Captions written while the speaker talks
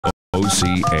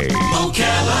WMCA.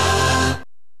 Ocala.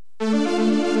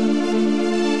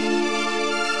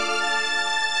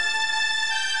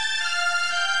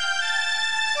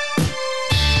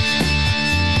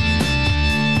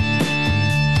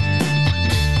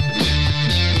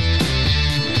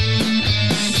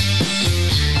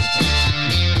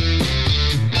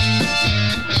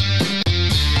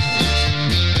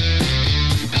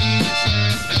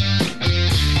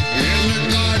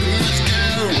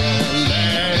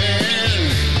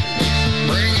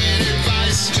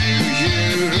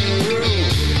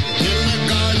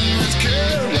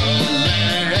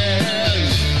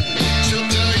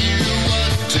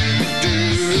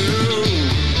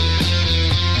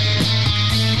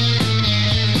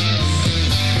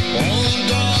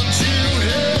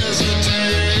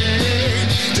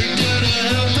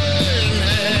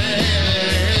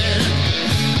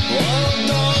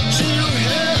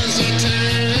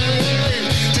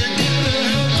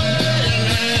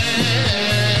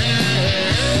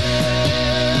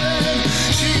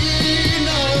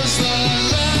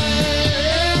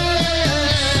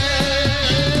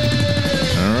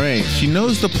 She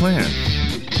knows the plan,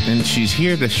 and she's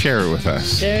here to share it with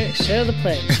us. Share the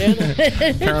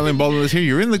plan. Carol Baldwin is here.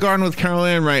 You're in the garden with Carol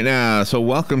right now. So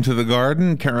welcome to the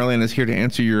garden. Carol is here to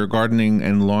answer your gardening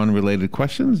and lawn-related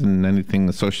questions and anything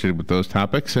associated with those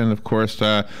topics. And, of course,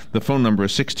 the phone number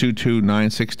is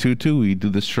 622-9622. We do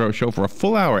this show for a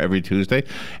full hour every Tuesday.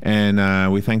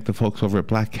 And we thank the folks over at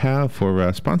Black Cow for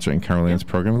sponsoring Carol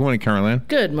program. Good morning, Carol.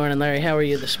 Good morning, Larry. How are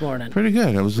you this morning? Pretty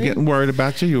good. I was getting worried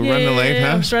about you. You were running late, huh?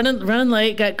 I was running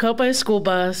late. Got caught by a school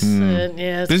bus.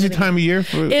 And, Busy time of year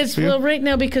for you? Well, right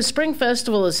now, because Spring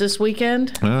Festival is this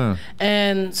weekend.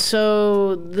 And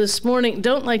so this morning,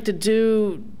 don't like to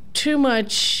do too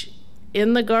much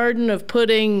in the garden of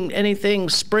putting anything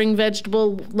spring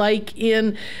vegetable-like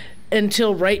in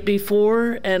until right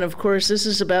before. And, of course, this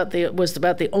is was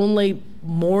about the only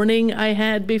morning I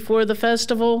had before the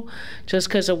festival, just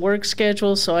because of work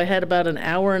schedule. So I had about an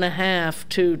hour and a half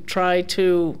to try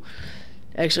to...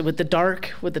 Actually, with the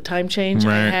time change,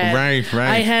 I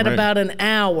had about an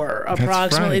hour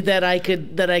approximately that I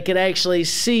could actually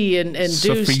see and do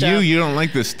stuff. So for you don't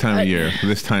like this time of year,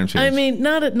 this time change. I mean,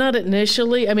 not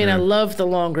initially. I mean, I love the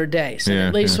longer days. So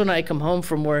at least when I come home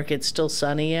from work, it's still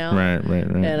sunny out. Right.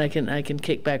 And I can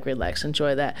kick back, relax,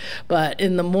 enjoy that. But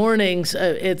in the mornings,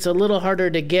 it's a little harder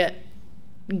to get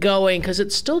going because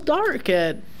it's still dark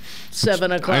at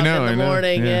 7 o'clock in the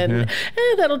morning, and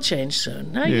that'll change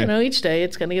soon. You know, each day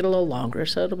it's going to get a little longer,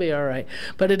 so it'll be all right.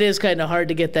 But it is kind of hard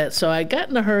to get that. So I got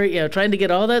in a hurry, trying to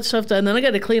get all that stuff done. Then I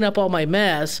got to clean up all my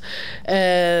mess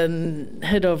and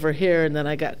head over here, and then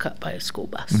I got caught by a school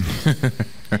bus.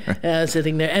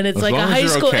 Sitting there, and it's like a high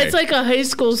school. Okay. It's like a high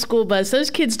school bus. Those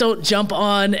kids don't jump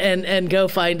on and go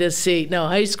find a seat. No,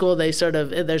 high school, there's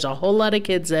a whole lot of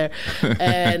kids there,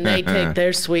 and they take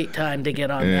their sweet time to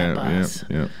get on that bus.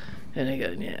 And I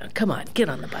go, come on, get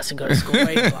on the bus and go to school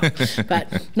right along.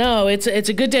 But no, it's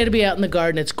a good day to be out in the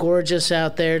garden. It's gorgeous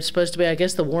out there. It's supposed to be, I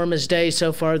guess, the warmest day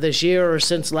so far this year or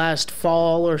since last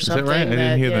fall or something. Is that right? I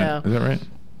didn't hear that. Is that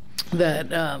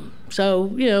right? So,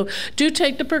 do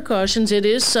take the precautions. It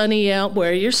is sunny out.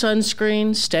 Wear your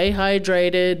sunscreen. Stay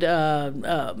hydrated.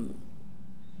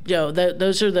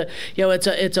 Those are the,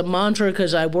 it's a mantra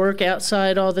because I work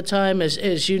outside all the time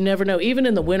is you never know. Even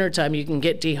in the wintertime, you can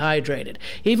get dehydrated.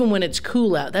 Even when it's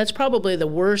cool out. That's probably the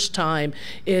worst time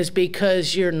is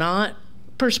because you're not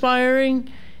perspiring,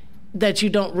 that you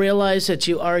don't realize that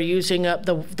you are using up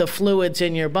the fluids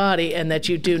in your body and that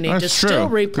you do need to still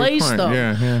replace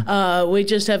them. We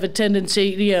just have a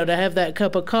tendency, to have that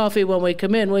cup of coffee when we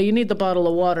come in. Well, you need the bottle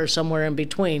of water somewhere in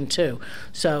between, too.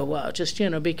 So just,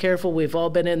 be careful. We've all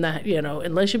been in that,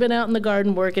 unless you've been out in the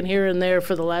garden working here and there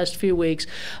for the last few weeks,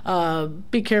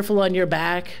 be careful on your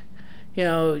back. We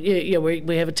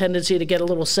have a tendency to get a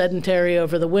little sedentary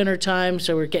over the winter time,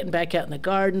 so we're getting back out in the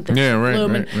garden. Things are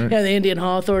blooming. Right. The Indian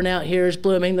hawthorn out here is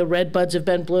blooming. The red buds have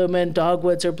been blooming.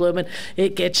 Dogwoods are blooming.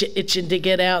 It gets you itching to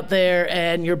get out there,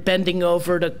 and you're bending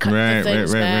over to cut the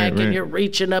things back, and you're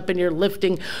reaching up and you're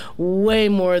lifting way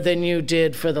more than you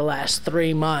did for the last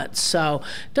 3 months. So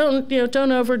don't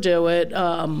overdo it.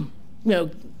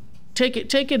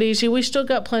 Take it easy. We still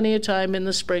got plenty of time in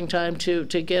the springtime to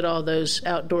get all those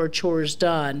outdoor chores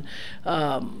done.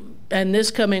 And this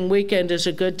coming weekend is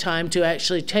a good time to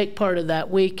actually take part of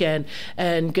that weekend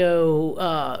and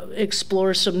go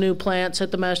explore some new plants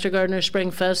at the Master Gardener Spring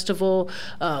Festival,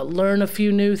 learn a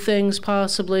few new things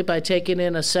possibly by taking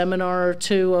in a seminar or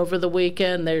two over the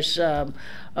weekend. There's, I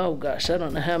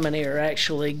don't know how many are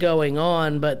actually going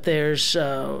on, but there's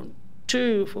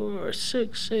 2, 4,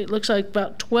 6, 8. Looks like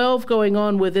about 12 going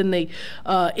on within the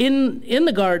in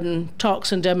the garden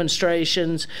talks and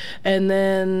demonstrations, and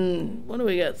then what do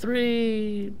we got?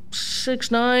 3,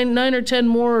 6, 9 or 10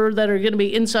 more that are going to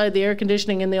be inside the air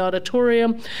conditioning in the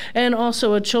auditorium, and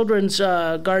also a children's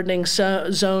gardening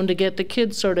zone to get the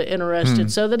kids sort of interested,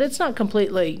 so that it's not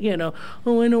completely,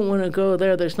 oh, I don't want to go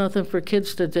there. There's nothing for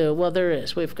kids to do. Well, there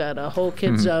is. We've got a whole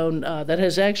kids zone that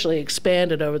has actually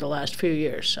expanded over the last few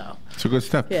years. So good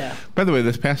stuff. Yeah. By the way,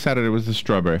 this past Saturday was the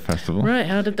Strawberry Festival. Right.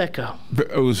 How did that go?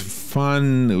 It was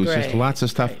fun. It was just lots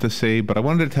of stuff to see. But I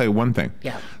wanted to tell you one thing.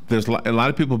 Yeah. There's a lot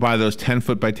of people buy those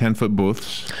 10-foot by 10-foot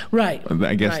booths. Right.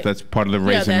 I guess that's part of the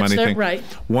raising money thing. Right.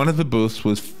 One of the booths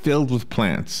was filled with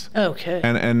plants. Okay.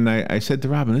 And I said to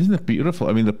Robin, isn't it beautiful?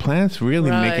 I mean, the plants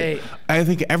really make it. I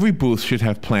think every booth should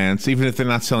have plants, even if they're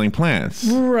not selling plants.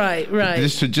 Right.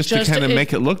 Just to kind of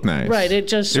make it look nice. Right. It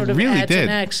just sort of really adds an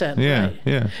accent. Yeah. Right.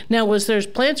 Yeah. Now, was there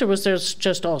plants or was there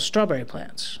just all strawberry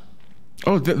plants?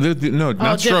 Oh, no,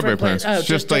 not strawberry plants. Oh,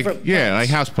 just like plants. Like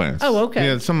house plants. Oh, okay.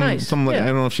 Yeah, Nice. I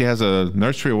don't know if she has a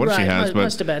nursery or what she has, but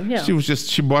must have been. Yeah.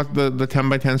 She bought the 10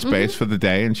 by 10 space for the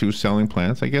day, and she was selling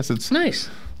plants. I guess it's nice.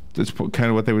 That's kind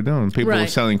of what they were doing. People were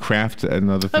selling craft and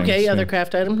other things. Okay, other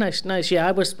craft items. Nice. Yeah,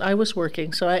 I was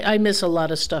working, so I miss a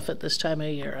lot of stuff at this time of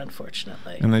year,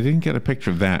 unfortunately. And I didn't get a picture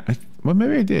of that. Well,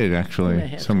 maybe I did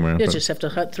actually somewhere. You just have to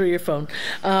hunt through your phone.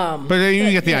 But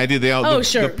you get the idea.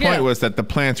 Sure. The point was that the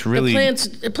plants really.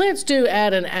 The plants do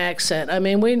add an accent. I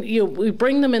mean, we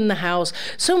bring them in the house.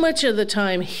 So much of the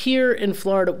time here in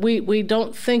Florida, we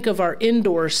don't think of our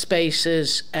indoor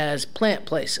spaces as plant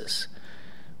places,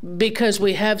 because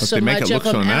we have so much of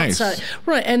them outside. Nice.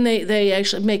 Right, and they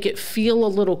actually make it feel a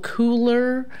little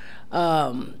cooler.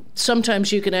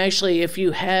 Sometimes you can actually, if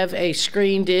you have a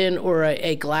screened-in or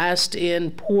a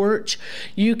glassed-in porch,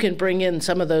 you can bring in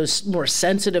some of those more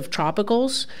sensitive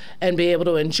tropicals and be able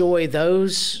to enjoy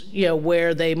those,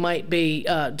 where they might be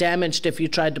damaged if you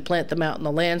tried to plant them out in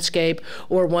the landscape,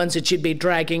 or ones that you'd be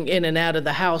dragging in and out of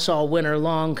the house all winter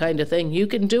long kind of thing. You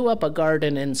can do up a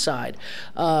garden inside.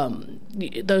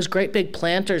 Those great big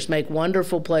planters make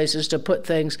wonderful places to put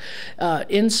things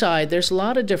inside. There's a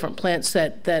lot of different plants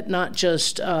that not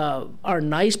just are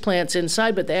nice plants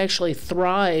inside, but they actually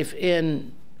thrive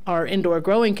in our indoor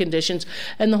growing conditions.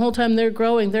 And the whole time they're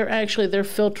growing, they're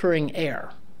filtering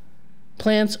air.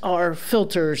 Plants are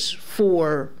filters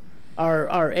for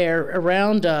our air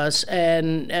around us.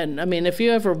 And I mean, if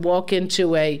you ever walk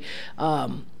into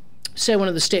say one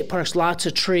of the state parks, lots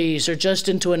of trees, or just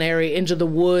into an area, into the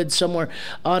woods somewhere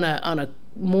on a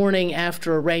morning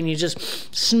after a rain, you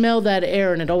just smell that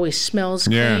air, and it always smells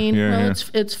clean.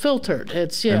 It's filtered.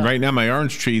 And right now, my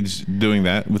orange tree's doing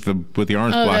that with the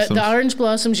orange blossoms. The orange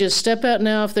blossoms. Just step out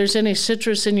now. If there's any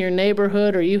citrus in your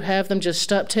neighborhood, or you have them, just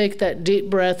stop, take that deep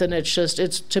breath, and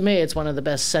to me, it's one of the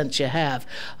best scents you have.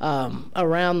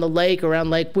 Around the lake, around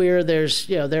Lake Weir,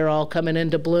 they're all coming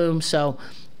into bloom. So,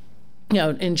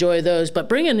 enjoy those. But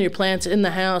bringing your plants in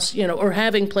the house, or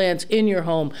having plants in your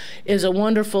home is a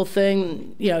wonderful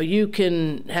thing. You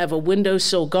can have a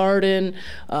windowsill garden.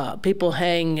 People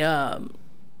hang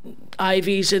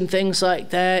ivies and things like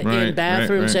that in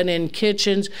bathrooms and in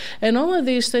kitchens, and all of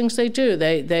these things they do.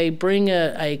 They bring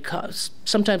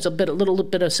sometimes a little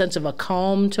bit of sense of a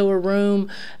calm to a room,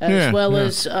 as well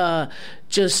as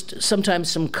just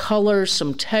sometimes some color,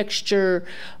 some texture.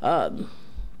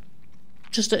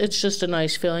 It's just a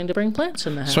nice feeling to bring plants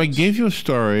in the house. So I gave you a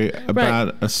story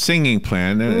about a singing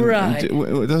plant. And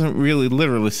it doesn't really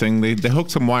literally sing. They hook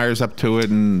some wires up to it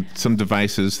and some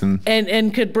devices.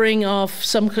 And could bring off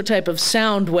some type of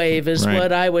sound wave is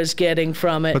what I was getting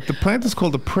from it. But the plant is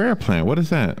called a prayer plant. What is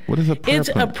that? What is a prayer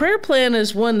plant? A prayer plant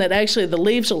is one that actually the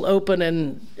leaves will open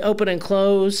and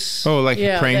close. Oh, like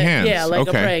praying hands. Yeah, like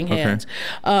a praying hands.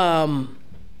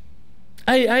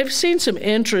 I've seen some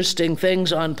interesting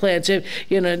things on plants.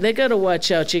 They got to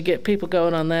watch out. You get people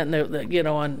going on that, and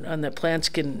on that plants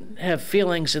can have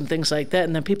feelings and things like that,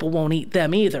 and then people won't eat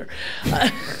them either.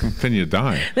 Then you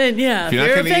die. Then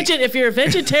if you're a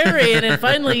vegetarian and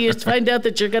finally you find out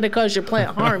that you're going to cause your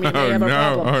plant harm, you may have a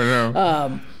problem.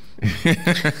 Oh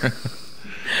no.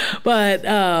 But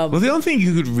well, the only thing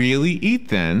you could really eat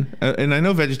then, and I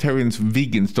know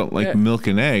vegans don't like milk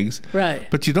and eggs, right?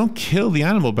 But you don't kill the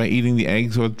animal by eating the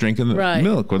eggs or drinking the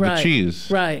milk or the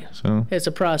cheese, right? So it's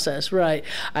a process, right?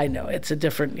 I know it's a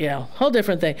different, whole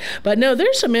different thing. But no,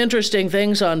 there's some interesting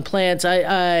things on plants.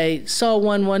 I saw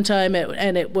one time,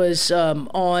 and it was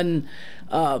on.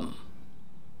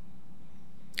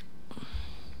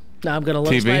 Now I'm going to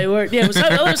lose TV? my word. Yeah, it was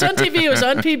on TV. It was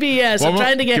on PBS. I'm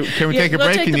trying to get. Can we take a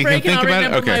break and you can think I'll about it?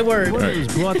 remember my word. Weather is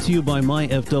brought to you by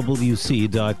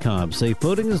myfwc.com. Safe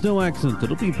boating is no accident.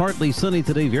 It'll be partly sunny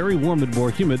today, very warm and more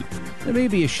humid. There may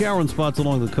be a shower in spots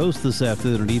along the coast this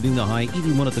afternoon and evening. The high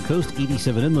 81 at the coast,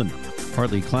 87 inland.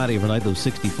 Partly cloudy overnight, though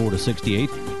 64 to 68.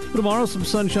 For tomorrow, some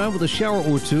sunshine with a shower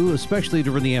or two, especially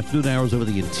during the afternoon hours over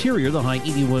the interior. The high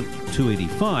 81 to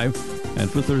 85. And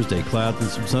for Thursday, clouds and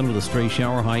some sun with a stray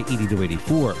shower, high 80 to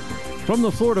 84. From the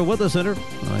Florida Weather Center,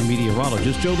 I'm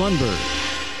meteorologist Joe Lundberg.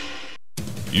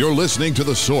 You're listening to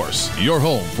The Source, your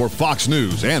home for Fox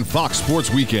News and Fox Sports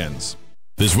Weekends.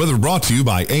 This weather brought to you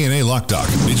by A&A Lockdock.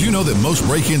 Did you know that most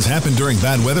break-ins happen during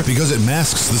bad weather because it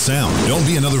masks the sound? Don't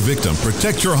be another victim.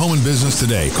 Protect your home and business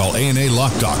today. Call A&A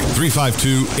Lockdock,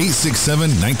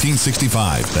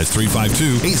 352-867-1965. That's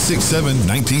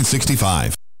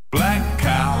 352-867-1965. Black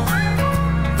cow,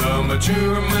 the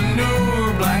mature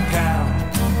manure black cow.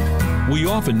 We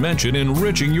often mention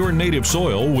enriching your native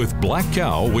soil with Black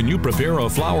Cow when you prepare a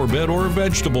flower bed or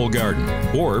vegetable garden,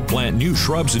 or plant new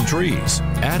shrubs and trees.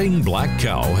 Adding Black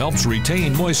Cow helps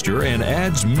retain moisture and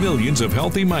adds millions of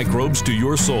healthy microbes to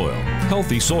your soil.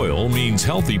 Healthy soil means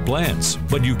healthy plants,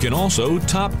 but you can also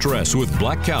top dress with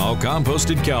Black Cow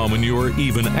composted cow manure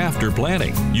even after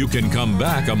planting. You can come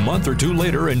back a month or two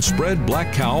later and spread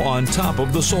Black Cow on top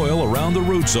of the soil around the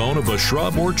root zone of a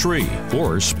shrub or tree,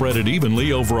 or spread it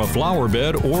evenly over a flower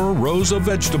bed or rows of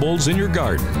vegetables in your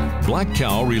garden. Black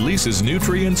Cow releases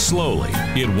nutrients slowly.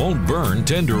 It won't burn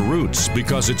tender roots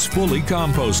because it's fully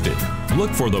composted. Look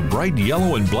for the bright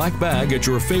yellow and black bag at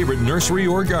your favorite nursery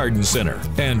or garden center.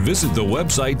 And visit the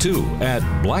website too at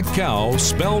blackcow,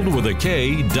 spelled with a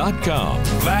K.com.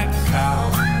 Black cow,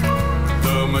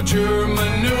 the mature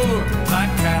manure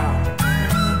black cow.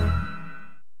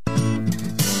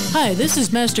 Hi, this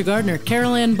is Master Gardener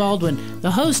Carol Ann Baldwin,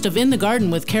 the host of In the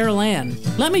Garden with Carol Ann.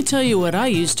 Let me tell you what I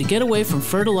use to get away from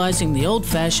fertilizing the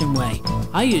old-fashioned way.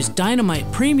 I use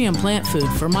Dynamite Premium Plant Food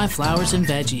for my flowers and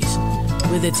veggies.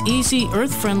 With its easy,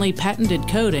 earth-friendly, patented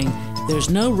coating, there's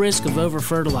no risk of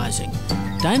over-fertilizing.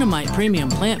 Dynamite Premium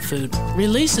Plant Food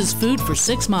releases food for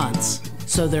 6 months,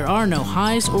 so there are no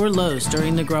highs or lows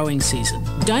during the growing season.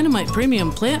 Dynamite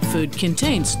Premium Plant Food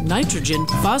contains nitrogen,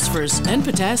 phosphorus, and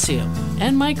potassium,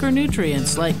 and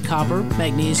micronutrients like copper,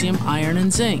 magnesium, iron,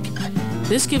 and zinc.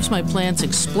 This gives my plants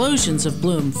explosions of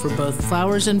bloom for both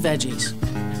flowers and veggies.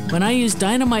 When I use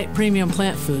Dynamite Premium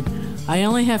Plant Food, I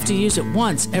only have to use it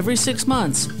once every 6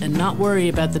 months and not worry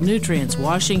about the nutrients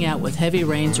washing out with heavy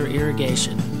rains or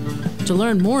irrigation. To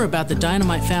learn more about the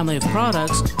Dynamite family of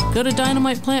products, go to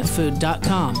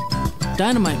dynamiteplantfood.com.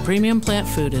 Dynamite Premium Plant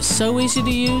Food is so easy to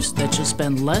use that you'll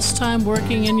spend less time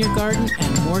working in your garden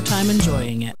and more time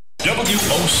enjoying it.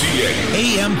 WOCA.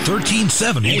 AM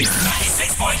 1370.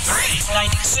 96.3.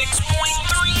 96.3.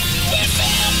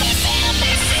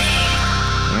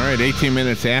 All right, 18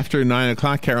 minutes after 9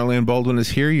 o'clock, Carol Ann Baldwin is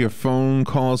here. Your phone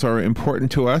calls are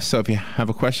important to us, so if you have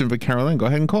a question for Carol Ann, go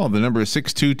ahead and call. The number is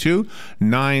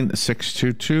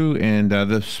 622-9622, and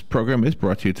this program is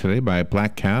brought to you today by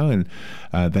Black Cow, and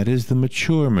that is the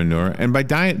mature manure, and by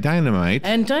Dynamite.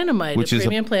 And Dynamite, which a is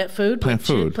premium plant food. Plant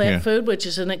food, which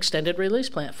is an extended release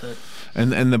plant food.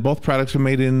 And the both products are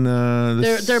made in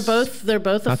They're both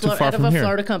not too far out of from a here.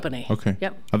 Florida company. Okay.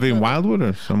 Yep. Are they in Wildwood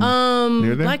or some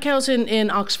near there? Black Cow's in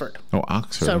Oxford. Oh,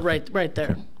 Oxford. So okay. right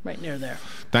there, right near there.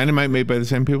 Dynamite made by the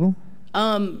same people?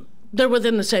 They're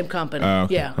within the same company.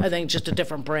 Okay. Yeah, I think just a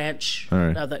different branch. All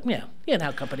right. You know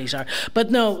how companies are.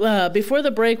 But no, before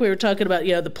the break, we were talking about,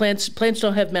 the plants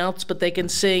don't have mouths, but they can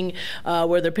sing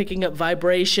where they're picking up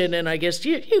vibration. And I guess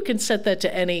you can set that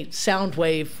to any sound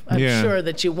wave, I'm sure,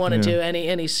 that you want to do,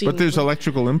 any scene. But there's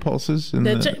electrical impulses in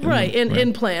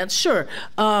in plants, sure.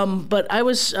 But I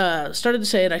was started to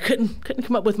say, and I couldn't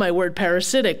come up with my word,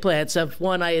 parasitic plants, of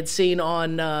one I had seen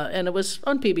on, and it was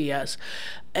on PBS,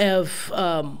 of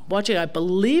watching, I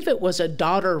believe it was a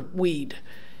dodder weed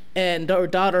or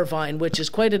dodder vine, which is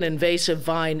quite an invasive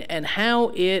vine, and how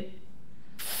it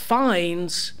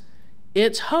finds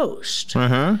its host.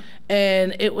 Uh-huh.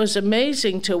 And it was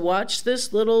amazing to watch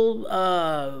this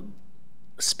little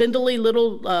spindly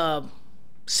little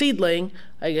seedling,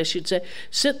 I guess you'd say,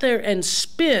 sit there and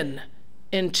spin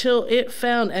until it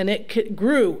found, and it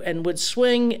grew and would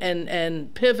swing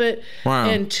and pivot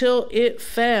until it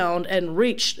found and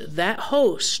reached that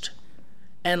host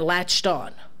and latched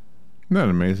on. Isn't that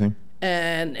amazing?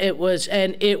 And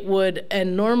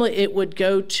normally it would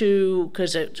go to,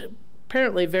 because it's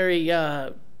apparently very,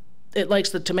 it likes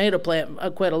the tomato plant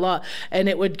quite a lot, and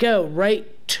it would go right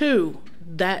to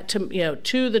that,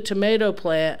 to the tomato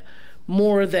plant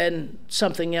more than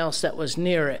something else that was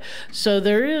near it. So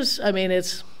there is, I mean,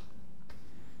 it's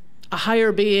a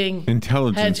higher being.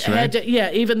 Intelligence, right?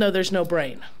 Yeah, even though there's no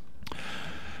brain.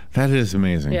 That is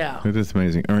amazing. Yeah. It is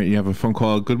amazing. All right, you have a phone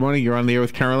call. Good morning. You're on the air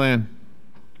with Carol Ann.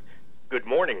 Good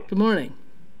morning. Good morning.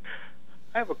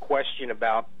 I have a question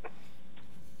about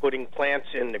putting plants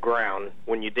in the ground.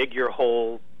 When you dig your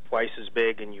hole twice as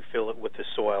big and you fill it with the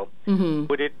soil,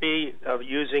 would it be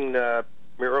using the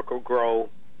Miracle Grow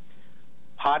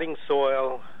potting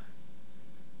soil,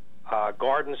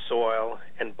 garden soil,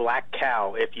 and black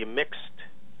cow? If you mixed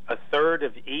a third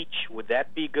of each, would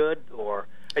that be good? Or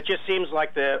it just seems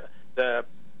like the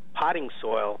potting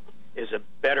soil is a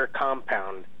better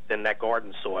compound than that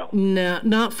garden soil. No,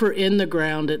 not for in the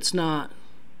ground. It's not.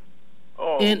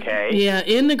 Oh, okay.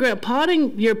 In the ground.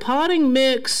 Your potting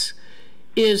mix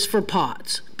is for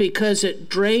pots because it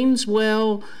drains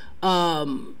well.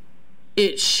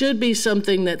 It should be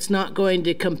something that's not going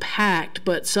to compact,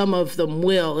 but some of them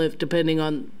will, if depending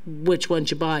on which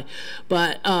ones you buy.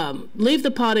 But leave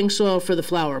the potting soil for the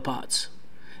flower pots.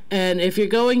 And if you're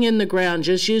going in the ground,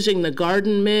 just using the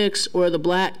garden mix or the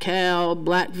black cow,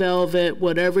 black velvet,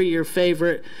 whatever your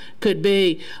favorite could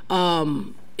be.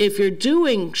 If you're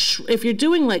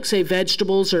doing like say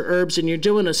vegetables or herbs and you're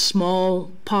doing a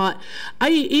small pot,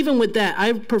 even with that,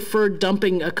 I prefer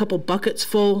dumping a couple buckets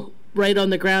full right on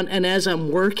the ground, and as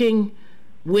I'm working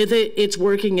with it, it's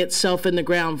working itself in the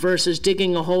ground versus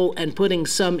digging a hole and putting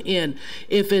some in.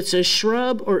 If it's a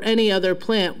shrub or any other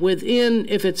plant,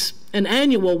 if it's an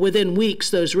annual, within weeks,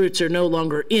 those roots are no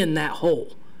longer in that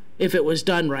hole. If it was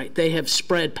done right, they have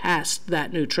spread past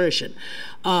that nutrition.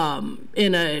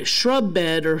 In a shrub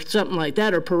bed or something like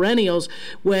that, or perennials,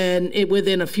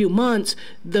 within a few months,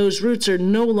 those roots are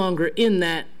no longer in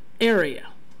that area.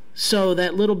 So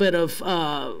that little bit of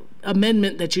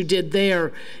amendment that you did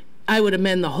there, I would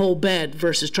amend the whole bed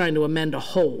versus trying to amend a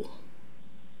hole.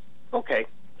 Okay,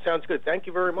 sounds good. Thank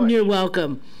you very much. You're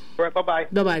welcome. All right, bye-bye.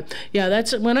 Bye-bye. Yeah,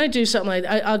 that's when I do something like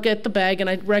that, I'll get the bag and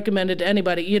I recommend it to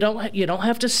anybody. You don't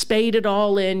have to spade it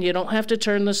all in. You don't have to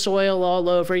turn the soil all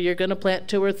over. You're going to plant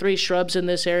 2 or 3 shrubs in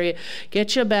this area.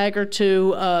 Get you a bag or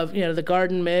 2 of the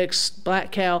garden mix,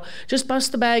 black cow. Just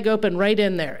bust the bag open right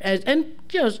in there, and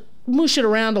moosh it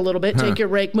around a little bit, take your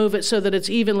rake, move it so that it's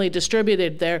evenly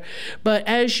distributed there. But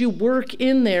as you work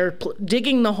in there,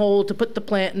 digging the hole to put the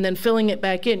plant and then filling it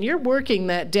back in, you're working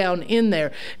that down in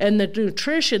there. And the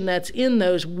nutrition that's in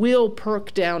those will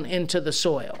perk down into the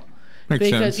soil.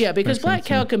 Because black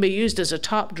cow can be used as a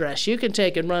top dress. You can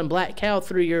take and run black cow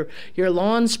through your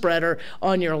lawn spreader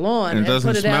on your lawn and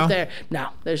put it out there. No,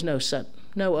 there's no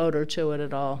odor to it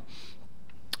at all.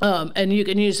 And you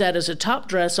can use that as a top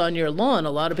dress on your lawn.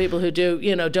 A lot of people who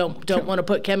don't want to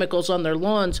put chemicals on their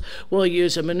lawns will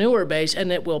use a manure base,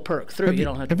 and it will perk through.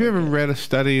 Have you ever read a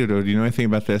study, or do you know anything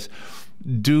about this?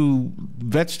 Do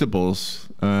vegetables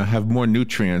have more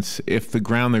nutrients if the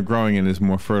ground they're growing in is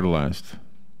more fertilized?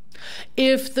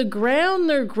 If the ground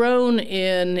they're grown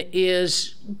in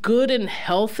is good and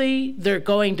healthy, they're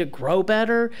going to grow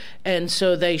better, and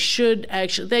so they should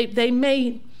actually. They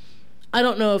may. I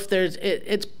don't know if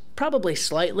it's probably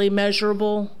slightly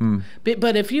measurable,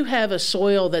 but if you have a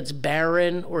soil that's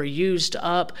barren or used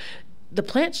up, the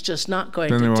plant's just not going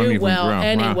to do well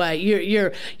anyway.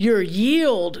 Wow. Your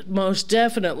yield most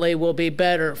definitely will be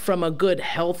better from a good,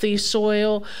 healthy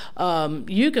soil.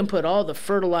 You can put all the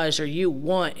fertilizer you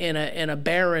want in a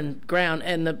barren ground,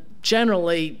 and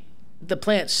generally the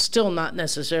plant's still not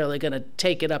necessarily going to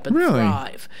take it up and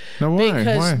thrive. No,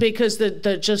 why? Because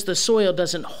the soil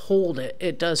doesn't hold it.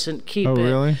 It doesn't keep it.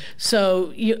 Really?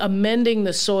 So amending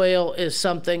the soil is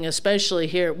something, especially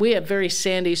here. We have very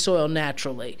sandy soil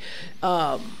naturally.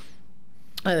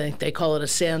 I think they call it a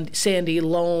sandy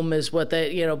loam is what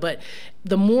but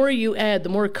the more you add, the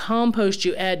more compost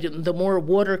you add, the more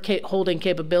water holding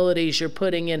capabilities you're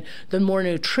putting in, the more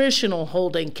nutritional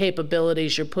holding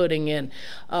capabilities you're putting in.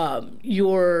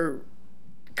 Your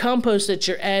compost that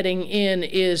you're adding in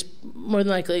is more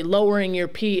than likely lowering your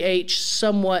pH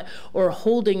somewhat or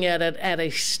holding it at a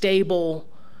stable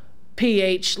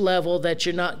pH level that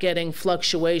you're not getting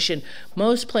fluctuation.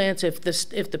 Most plants, if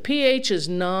the pH is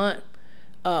not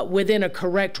within a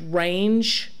correct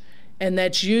range, and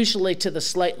that's usually to the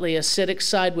slightly acidic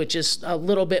side, which is a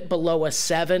little bit below a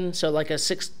 7, so like a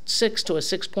 6 to a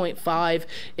 6.5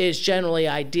 is generally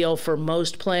ideal for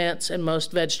most plants and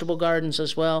most vegetable gardens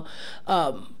as well.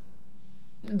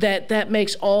 That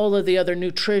makes all of the other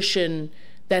nutrition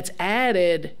that's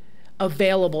added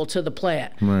available to the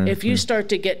plant. Right, if you start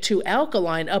to get too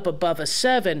alkaline up above a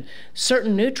 7,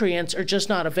 certain nutrients are just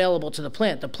not available to the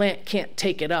plant. The plant can't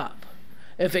take it up.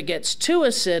 If it gets too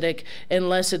acidic,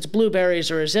 unless it's blueberries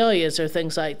or azaleas or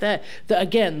things like that,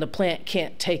 again, the plant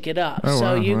can't take it up.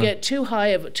 So you get too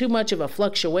much of a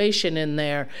fluctuation in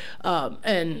there,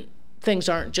 and things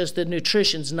aren't just, the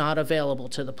nutrition's not available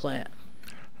to the plant.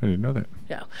 I didn't know that.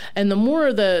 Yeah, and the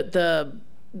more the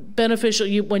beneficial,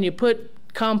 when you put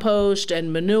compost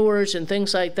and manures and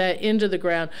things like that into the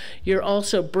ground, you're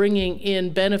also bringing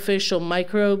in beneficial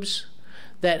microbes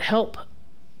that help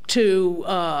to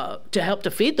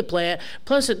feed the plant.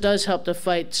 Plus, it does help to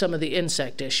fight some of the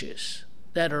insect issues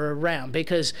that are around,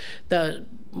 because the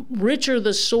richer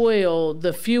the soil,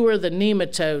 the fewer the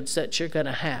nematodes that you're going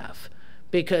to have,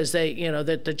 because they,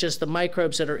 just the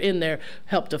microbes that are in there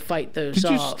help to fight those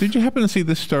off. Did you happen to see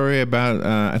this story about?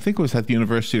 I think it was at the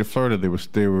University of Florida.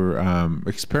 They were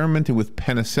experimenting with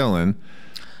penicillin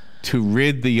to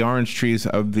rid the orange trees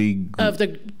of the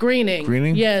greening.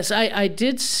 Greening? Yes, I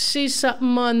did see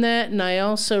something on that, and I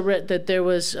also read that there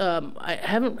was.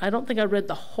 I don't think I read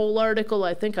the whole article.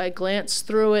 I think I glanced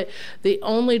through it. The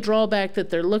only drawback that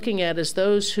they're looking at is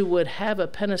those who would have a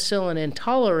penicillin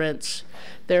intolerance.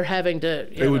 They're having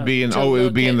to. It would be in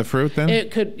the fruit then.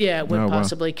 It could, it would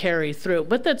possibly carry through.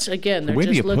 But that's, again, they're where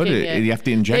just do you looking put it? at. You have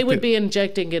to inject it. They would be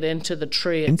injecting it into the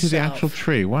tree into itself. the actual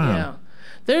tree. Wow. Yeah.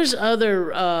 There's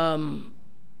other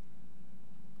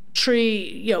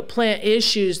tree, plant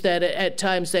issues that at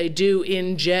times they do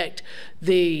inject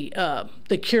the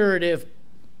curative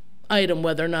item,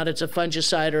 whether or not it's a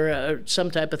fungicide or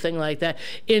some type of thing like that,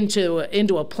 into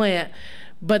a plant.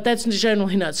 But that's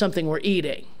generally not something we're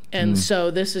eating. And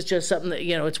so this is just something that,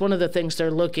 it's one of the things they're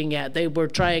looking at. They were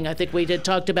trying, I think we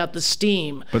talked about the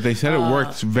steam. But they said it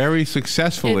works very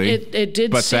successfully. It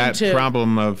did but seem that to.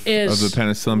 problem of the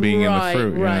penicillin being in the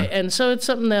fruit. Right. Yeah. And so it's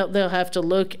something that they'll have to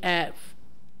look at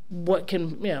what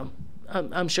can,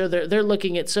 I'm sure they're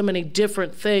looking at so many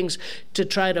different things to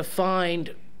try to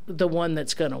find the one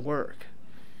that's going to work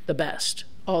the best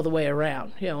all the way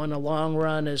around, in the long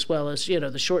run, as well as,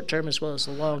 the short term as well as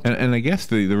the long term. And I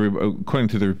guess according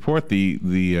to the report,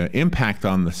 the impact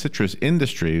on the citrus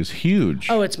industry is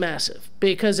huge. Oh, it's massive,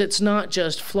 because it's not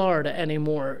just Florida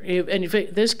anymore. And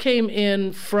this came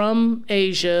in from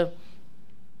Asia.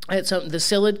 The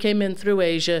psyllid came in through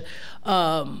Asia.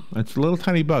 It's a little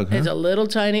tiny bug, huh? It's a little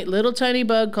tiny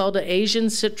bug called an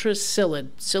Asian citrus psyllid.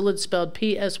 Psyllid spelled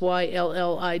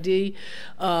P-S-Y-L-L-I-D.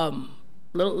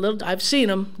 Little, I've seen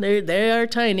them. They are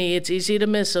tiny. It's easy to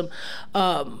miss them,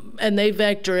 and they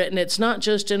vector it. And it's not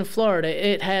just in Florida.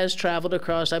 It has traveled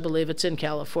across. I believe it's in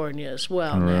California as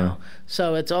well now.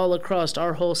 So it's all across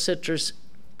our whole citrus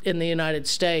in the United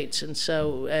States, and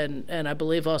so and I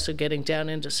believe also getting down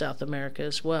into South America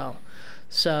as well.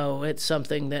 So it's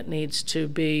something that needs to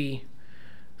be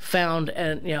found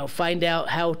and find out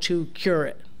how to cure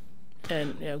it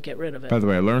and get rid of it. By the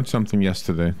way, I learned something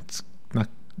yesterday. It's not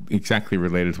exactly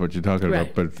related to what you're talking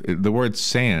about, but the word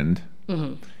sand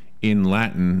in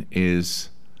Latin is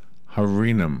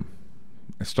harinum.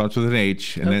 It starts with an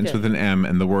H and ends with an M,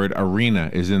 and the word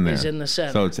arena is in there. Is in the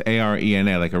center. So it's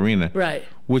A-R-E-N-A, like arena. Right.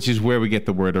 Which is where we get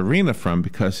the word arena from,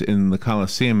 because in the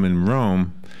Colosseum in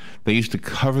Rome, they used to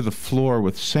cover the floor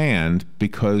with sand,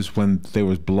 because when there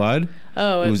was blood,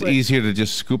 it was easier to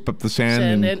just scoop up the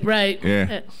sand. Right.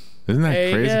 Yeah. Isn't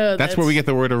that crazy? That's where we get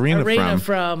the word arena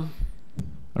from.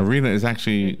 Arena is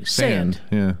actually sand.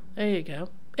 Yeah. There you go.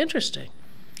 Interesting.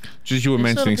 Just you were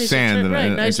mentioning sand.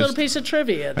 Nice little piece of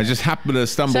trivia. I just happened to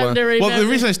stumble on it. Well, the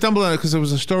reason I stumbled on it because there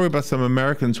was a story about some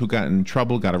Americans who got in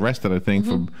trouble, got arrested, I think,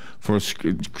 for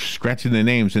scratching their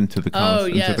names into the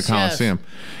Coliseum.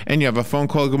 And you have a phone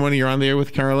call. Good morning. You're on the air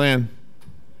with Carol Ann.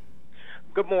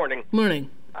 Good morning. Morning.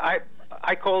 I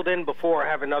called in before. I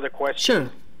have another question.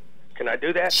 Sure. Can I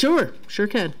do that? Sure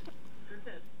can.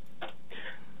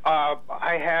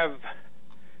 I have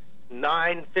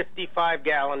 9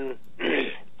 55-gallon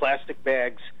plastic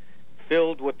bags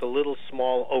filled with the little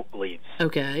small oak leaves.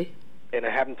 Okay. And I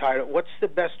haven't tied it. What's the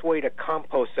best way to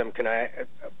compost them? Can I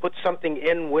put something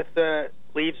in with the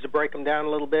leaves to break them down a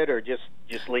little bit, or just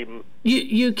leave them?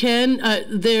 You can.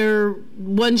 They're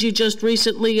ones you just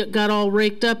recently got all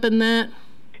raked up in that?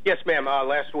 Yes, ma'am.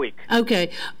 Last week. Okay.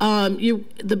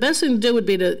 The best thing to do would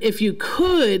be if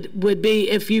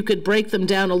you could break them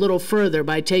down a little further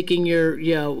by taking your,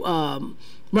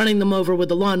 running them over with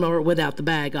the lawnmower without the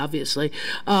bag, obviously,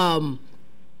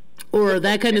 or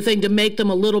that kind of thing, to make them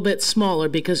a little bit smaller,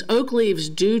 because oak leaves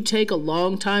do take a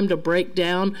long time to break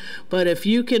down. But if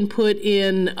you can put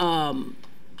in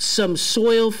some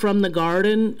soil from the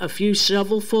garden, a few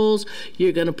shovelfuls.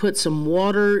 You're going to put some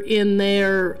water in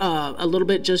there, a little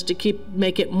bit just to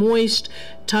make it moist,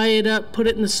 tie it up, put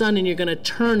it in the sun, and you're going to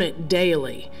turn it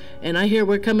daily. And I hear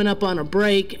we're coming up on a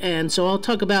break, and so I'll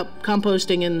talk about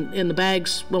composting in the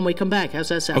bags when we come back. How's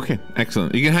that sound? Okay,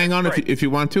 excellent. You can hang on if you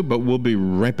want to, but we'll be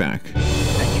right back.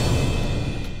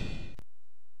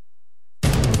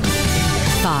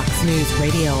 Fox News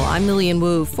Radio, I'm Lillian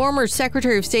Wu. Former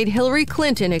Secretary of State Hillary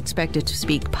Clinton expected to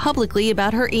speak publicly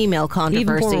about her email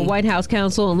controversy. Even former White House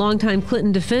counsel and longtime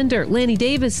Clinton defender Lanny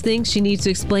Davis thinks she needs to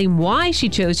explain why she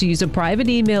chose to use a private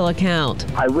email account.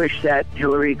 I wish that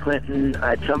Hillary Clinton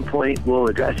at some point will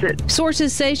address it.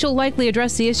 Sources say she'll likely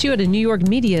address the issue at a New York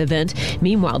media event.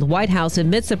 Meanwhile, the White House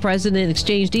admits the president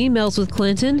exchanged emails with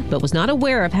Clinton, but was not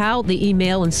aware of how the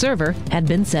email and server had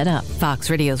been set up.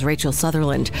 Fox Radio's Rachel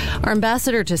Sutherland. Our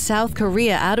ambassador to South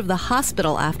Korea out of the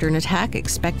hospital after an attack,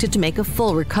 expected to make a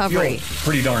full recovery.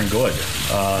 Pretty darn good,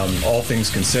 all things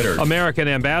considered. American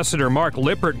Ambassador Mark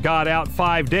Lippert got out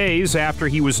 5 days after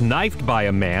he was knifed by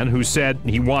a man who said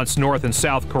he wants North and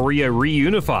South Korea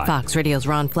reunified. Fox Radio's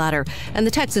Ron Flatter. And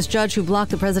the Texas judge who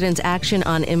blocked the president's action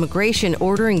on immigration,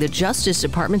 ordering the Justice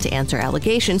Department to answer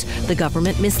allegations the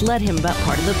government misled him about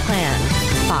part of the plan.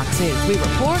 Fox News, we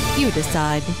report, you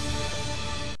decide.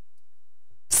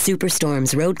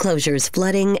 Superstorms, road closures,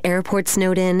 flooding, airports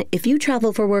snowed in. If you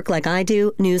travel for work like I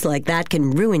do, news like that can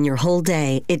ruin your whole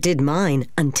day. It did mine,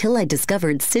 until I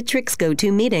discovered Citrix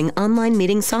GoToMeeting online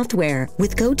meeting software.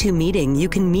 With GoToMeeting, you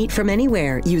can meet from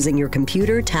anywhere using your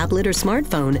computer, tablet, or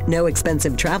smartphone. No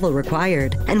expensive travel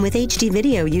required. And with HD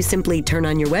video, you simply turn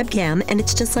on your webcam and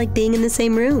it's just like being in the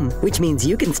same room, which means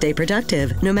you can stay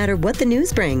productive no matter what the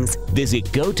news brings. Visit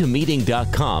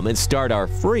GoToMeeting.com and start our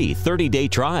free 30-day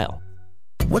trial.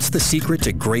 What's the secret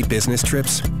to great business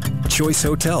trips? Choice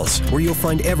Hotels, where you'll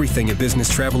find everything a business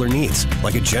traveler needs,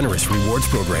 like a generous rewards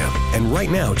program. And right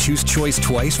now, choose Choice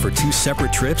twice for 2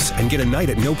 separate trips and get a night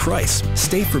at no price.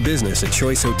 Stay for business at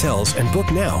Choice Hotels and book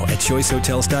now at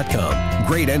choicehotels.com.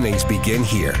 Great endings begin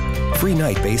here. Free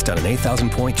night based on an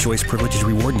 8,000-point Choice Privileges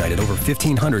Reward night at over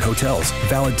 1,500 hotels.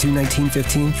 Valid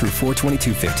 2/19/15 through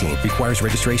 4/22/15. Requires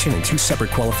registration and 2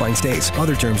 separate qualifying stays.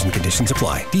 Other terms and conditions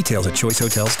apply. Details at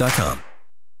choicehotels.com.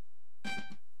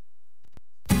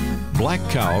 Black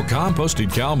Cow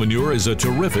composted cow manure is a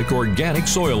terrific organic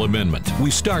soil amendment.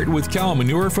 We start with cow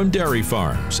manure from dairy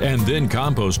farms and then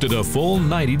compost it a full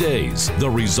 90 days. The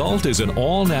result is an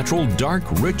all-natural, dark,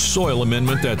 rich soil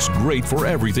amendment that's great for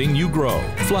everything you grow.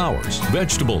 Flowers,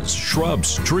 vegetables,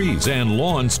 shrubs, trees, and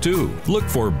lawns too. Look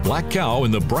for Black Cow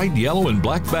in the bright yellow and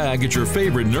black bag at your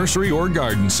favorite nursery or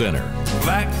garden center.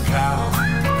 Black Cow,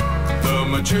 the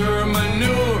mature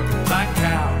manure. Black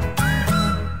Cow.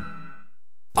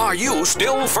 Are you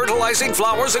still fertilizing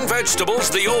flowers and vegetables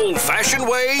the old-fashioned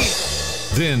way?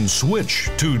 Then switch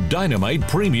to Dynamite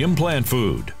Premium Plant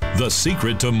Food. The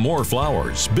secret to more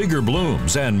flowers, bigger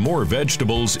blooms, and more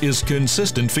vegetables is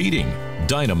consistent feeding.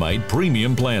 Dynamite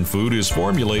Premium Plant Food is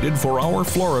formulated for our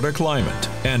Florida climate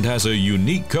and has a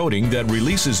unique coating that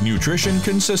releases nutrition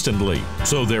consistently,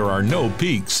 so there are no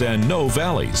peaks and no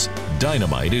valleys.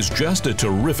 Dynamite is just a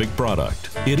terrific product.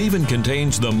 It even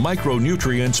contains the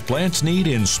micronutrients plants need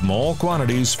in small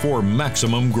quantities for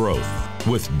maximum growth.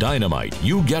 With Dynamite,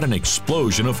 you get an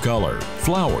explosion of color,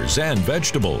 flowers, and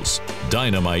vegetables.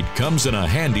 Dynamite comes in a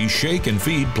handy shake and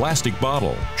feed plastic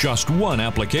bottle. Just one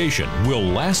application will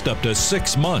last up to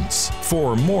 6 months.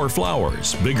 For more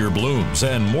flowers, bigger blooms,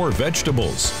 and more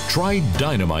vegetables, try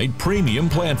Dynamite Premium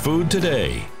Plant Food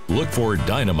today. Look for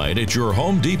Dynamite at your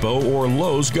Home Depot or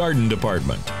Lowe's Garden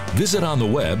Department. Visit on the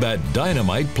web at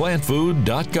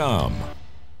dynamiteplantfood.com.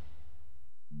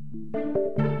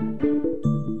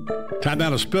 Time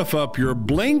now to spiff up your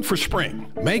bling for spring.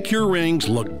 Make your rings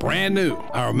look brand new.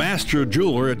 Our master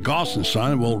jeweler at Goss &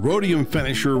 Son will rhodium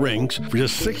finish your rings for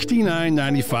just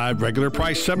 $69.95, regular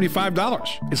price $75.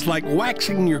 It's like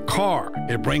waxing your car.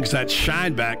 It brings that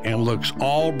shine back and looks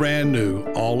all brand new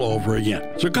all over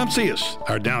again. So come see us.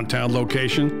 Our downtown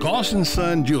location, Goss &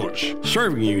 Son Jewelers,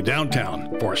 serving you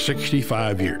downtown for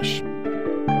 65 years.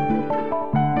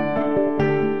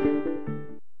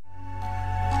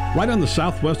 Right on the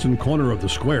southwestern corner of the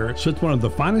square sits one of the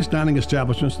finest dining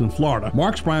establishments in Florida,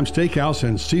 Mark's Prime Steakhouse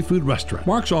and Seafood Restaurant.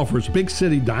 Mark's offers big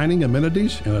city dining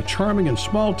amenities in a charming and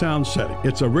small town setting.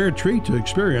 It's a rare treat to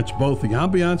experience both the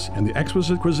ambiance and the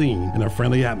exquisite cuisine in a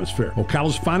friendly atmosphere.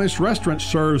 Ocala's finest restaurant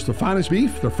serves the finest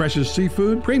beef, the freshest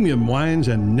seafood, premium wines,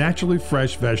 and naturally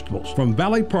fresh vegetables. From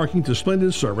valet parking to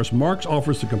splendid service, Mark's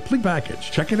offers the complete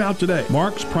package. Check it out today.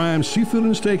 Mark's Prime Seafood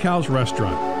and Steakhouse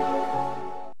Restaurant.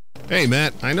 Hey,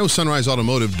 Matt, I know Sunrise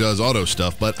Automotive does auto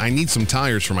stuff, but I need some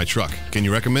tires for my truck. Can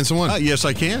you recommend someone? Yes,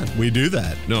 I can. We do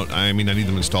that. No, I mean, I need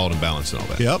them installed and balanced and all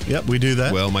that. Yep, we do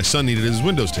that. Well, my son needed his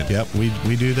windows tinted. Yep,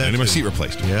 we do that. I need my seat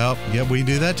replaced. Yep, we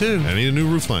do that too. I need a new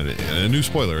roof line, and a new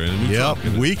spoiler, and a new trunk.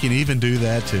 We can even do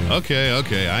that too.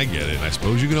 Okay, I get it. I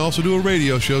suppose you can also do a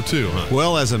radio show too, huh?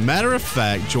 Well, as a matter of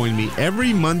fact, join me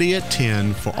every Monday at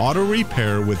 10 for auto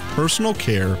repair with personal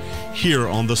care here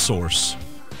on The Source.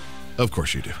 Of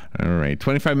course you do. All right.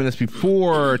 25 minutes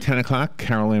before 10 o'clock,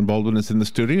 Carol Ann Baldwin is in the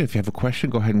studio. If you have a question,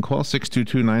 go ahead and call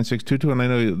 622-9622. And I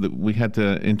know that we had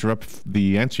to interrupt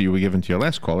the answer you were given to your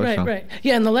last caller. Right.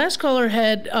 Yeah, and the last caller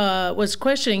had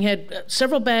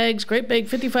several bags, great big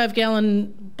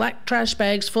 55-gallon black trash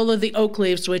bags full of the oak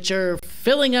leaves, which are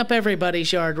filling up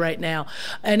everybody's yard right now.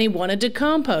 And he wanted to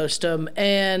compost them.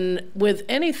 And with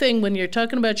anything, when you're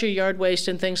talking about your yard waste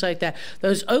and things like that,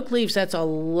 those oak leaves, that's a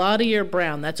lot of your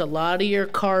brown. That's a lot of your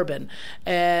carbon.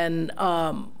 And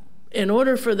in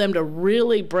order for them to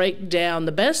really break down,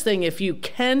 the best thing, if you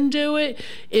can do it,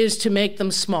 is to make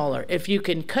them smaller. If you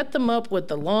can cut them up with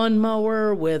the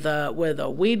lawnmower, with a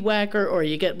weed whacker, or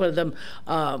you get one of them,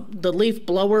 the leaf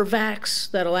blower vacs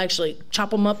that'll actually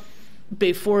chop them up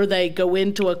before they go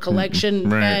into a collection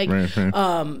bag.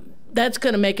 Right. That's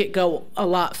going to make it go a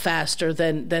lot faster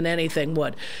than anything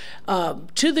would.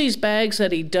 To these bags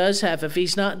that he does have, if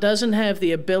he's doesn't have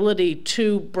the ability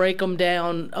to break them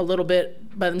down a little bit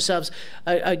by themselves,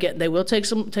 again, they will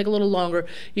take a little longer.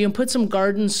 You can put some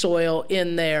garden soil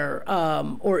in there,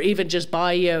 or even just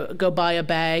go buy a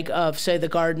bag of, say, the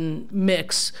garden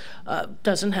mix.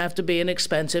 Doesn't have to be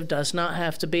inexpensive, does not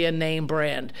have to be a name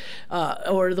brand,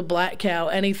 or the Black Cow,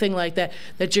 anything like that,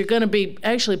 that you're going to be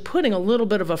actually putting a little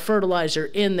bit of a fertilizer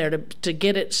in there to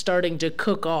get it starting to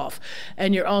cook off.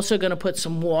 And you're also going to put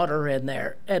some water in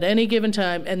there at any given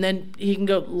time, and then you can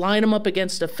go line them up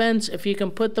against a fence. If you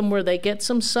can put them where they get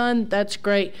some sun, that's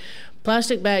great.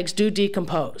 Plastic bags do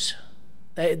decompose.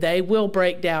 They will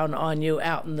break down on you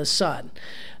out in the sun.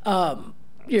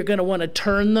 You're going to want to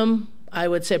turn them. I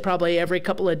would say probably every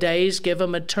couple of days, give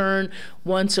them a turn.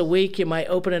 Once a week, you might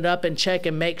open it up and check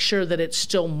and make sure that it's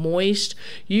still moist.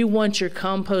 You want your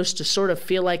compost to sort of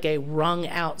feel like a wrung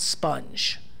out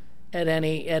sponge at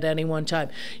any one time.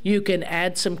 You can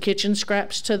add some kitchen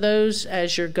scraps to those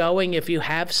as you're going. If you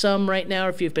have some right now, or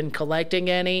if you've been collecting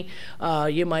any,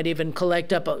 you might even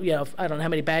collect up, I don't know how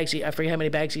many bags, I forget how many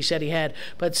bags he said he had,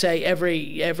 but say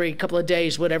every couple of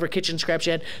days, whatever kitchen scraps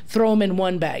you had, throw them in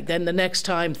one bag. Then the next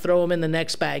time, throw them in the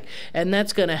next bag. And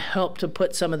that's going to help to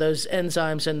put some of those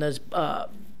enzymes and those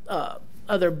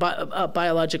other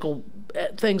biological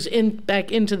things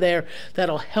back into there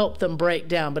that'll help them break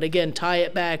down. But again, tie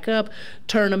it back up,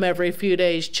 turn them every few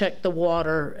days, check the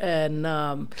water,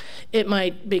 and it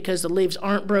might, because the leaves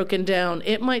aren't broken down,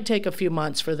 it might take a few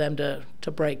months for them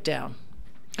to break down.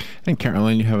 And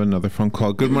Caroline, you have another phone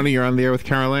call. Good morning, you're on the air with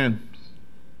Caroline.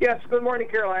 Yes, good morning,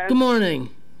 Caroline. Good morning.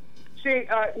 See,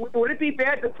 would it be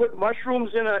bad to put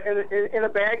mushrooms in a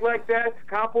bag like that,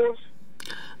 compost?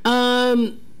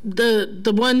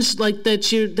 The ones like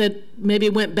that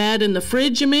maybe went bad in the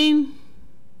fridge, you mean?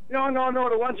 No,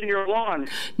 the ones in your lawn.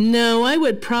 No, I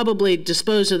would probably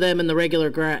dispose of them in the regular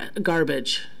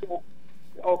garbage.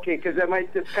 Okay, because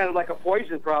it's kind of like a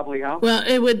poison probably, huh? Well,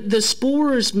 the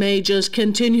spores may just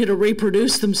continue to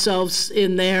reproduce themselves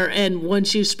in there, and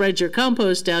once you spread your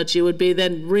compost out, you would be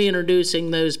then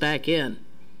reintroducing those back in.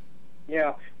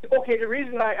 Yeah. Okay, the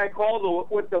reason I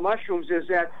called with the mushrooms is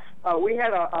that we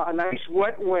had a nice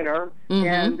wet winter,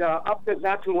 and up to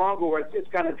not too long ago, it's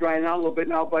kind of drying out a little bit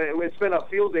now, but it's been a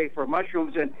field day for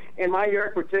mushrooms. And in my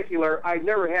yard in particular, I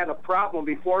never had a problem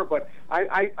before, but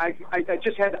I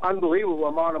just had an unbelievable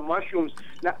amount of mushrooms.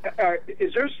 Now,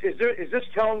 is this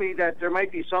telling me that there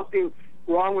might be something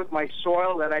wrong with my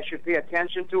soil that I should pay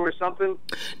attention to or something?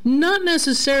 Not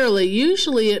necessarily.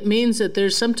 Usually it means that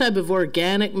there's some type of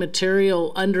organic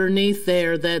material underneath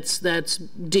there that's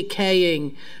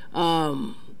decaying.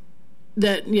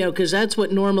 Because that's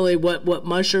what normally what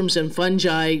mushrooms and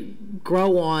fungi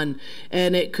grow on.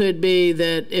 And it could be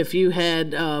that if you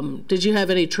had, did you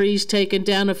have any trees taken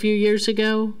down a few years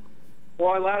ago?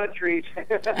 Well, a lot of trees.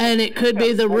 And it could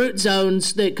be the root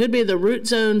zones. That could be the root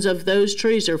zones of those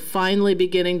trees are finally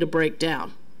beginning to break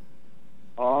down.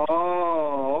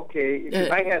 Oh, okay.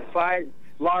 I had 5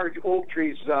 large oak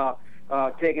trees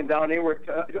taken down. They were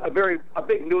a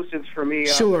big nuisance for me.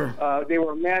 Sure. They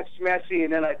were messy,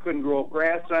 and then I couldn't grow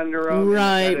grass under them.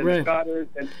 Right. The gutters,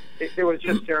 and it was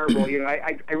just terrible.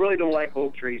 I really don't like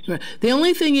oak trees. Right. The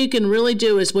only thing you can really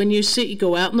do is when you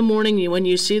go out in the morning, when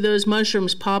you see those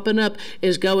mushrooms popping up,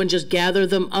 is go and just gather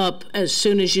them up as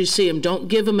soon as you see them. Don't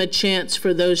give them a chance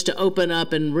for those to open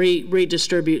up and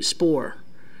redistribute spore.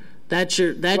 That's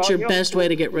your best way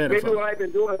to get rid of them. Maybe what I've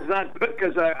been doing is not good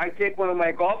because I take one of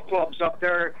my golf clubs up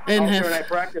there and I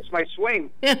practice my swing.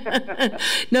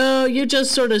 No, you're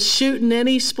just sort of shooting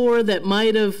any spore that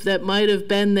might have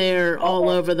been there all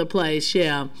over the place.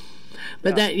 Yeah.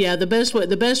 But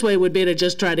the best way would be to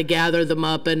just try to gather them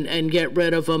up and get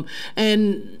rid of them.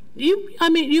 And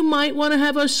you might want to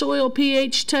have a soil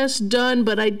pH test done,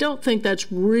 but I don't think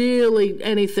that's really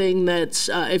anything that's,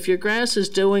 if your grass is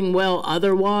doing well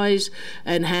otherwise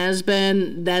and has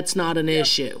been, that's not an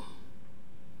issue.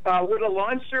 Would a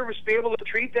lawn service be able to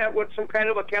treat that with some kind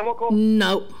of a chemical?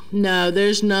 No,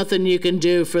 there's nothing you can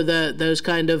do for those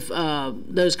kind of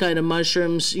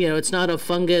mushrooms. It's not a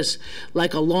fungus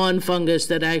like a lawn fungus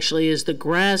that actually is the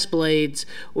grass blades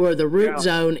or the root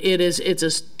zone.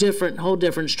 It's a whole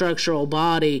different structural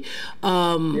body.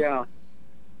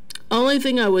 Only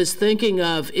thing I was thinking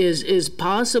of is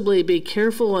possibly be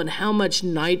careful on how much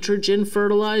nitrogen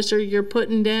fertilizer you're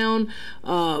putting down,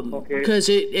 because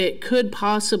it could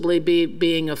possibly be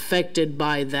being affected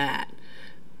by that.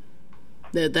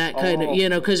 That kind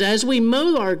of, because as we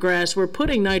mow our grass, we're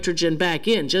putting nitrogen back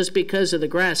in just because of the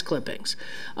grass clippings.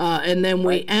 And then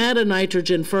we add a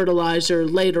nitrogen fertilizer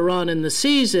later on in the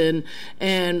season,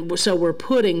 and so we're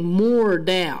putting more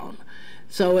down.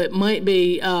 So it might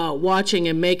be watching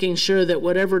and making sure that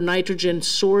whatever nitrogen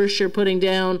source you're putting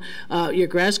down, your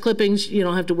grass clippings, you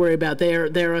don't have to worry about.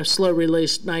 They're a slow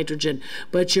release nitrogen.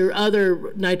 But your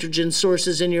other nitrogen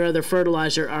sources in your other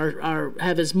fertilizer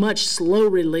have as much slow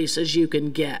release as you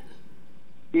can get.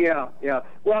 Yeah.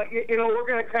 Well, we're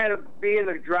going to kind of be in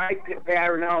the dry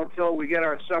pattern now until we get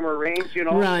our summer rains,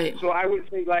 Right. So I would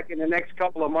think like in the next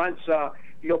couple of months,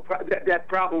 that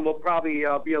problem will probably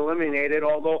be eliminated.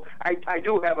 Although I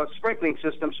do have a sprinkling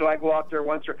system, so I go out there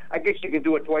once, or I guess you can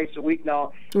do it twice a week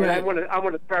now. Right. And I'm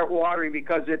going to start watering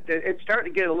because it's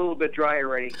starting to get a little bit dry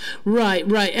already. Right,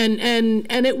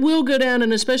 and it will go down,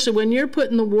 and especially when you're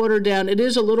putting the water down, it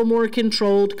is a little more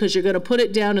controlled because you're going to put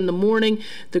it down in the morning.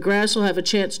 The grass will have a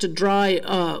chance to dry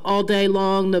all day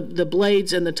long. The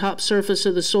blades and the top surface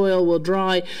of the soil will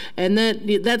dry, and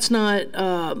that's not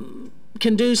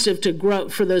conducive to grow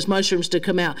for those mushrooms to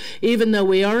come out. Even though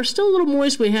we are still a little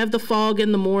moist, we have the fog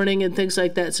in the morning and things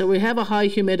like that, so we have a high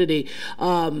humidity.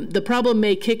 The problem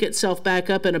may kick itself back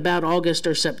up in about August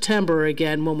or September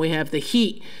again when we have the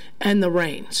heat and the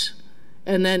rains.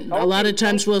 And then a lot of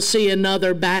times we'll see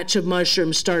another batch of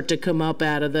mushrooms start to come up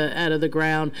out of the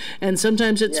ground. And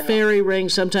sometimes it's fairy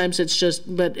rings, sometimes it's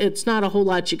but it's not a whole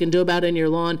lot you can do about it in your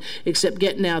lawn except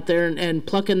getting out there and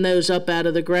plucking those up out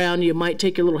of the ground. You might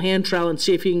take your little hand trowel and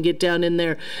see if you can get down in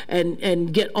there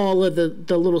and get all of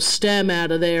the little stem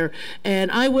out of there. And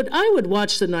I would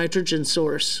watch the nitrogen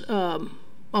source.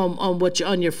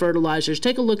 On your fertilizers.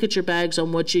 Take a look at your bags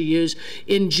on what you use.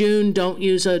 In June, don't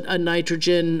use a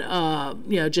nitrogen.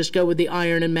 Just go with the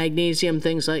iron and magnesium,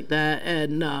 things like that,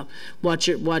 and go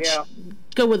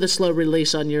with a slow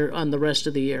release on the rest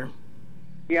of the year.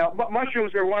 Yeah, but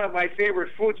mushrooms are one of my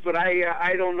favorite foods, but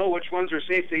I don't know which ones are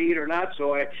safe to eat or not,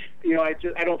 so I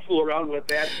don't fool around with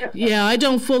that. Yeah, I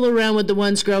don't fool around with the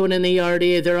ones growing in the yard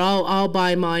either. I'll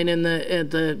buy mine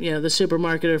at the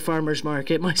supermarket or farmer's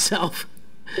market myself.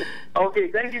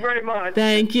 Okay, thank you very much.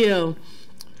 Thank you.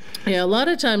 Yeah, a lot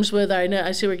of times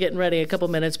I see we're getting ready a couple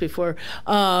minutes before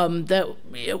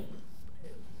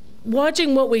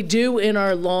watching what we do in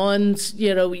our lawns,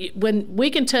 when we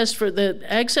can test for the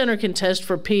Ag Center can test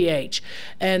for pH,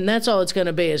 and that's all it's going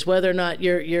to be is whether or not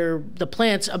the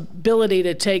plant's ability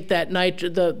to take that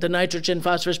the nitrogen,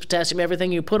 phosphorus, potassium,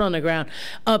 everything you put on the ground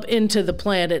up into the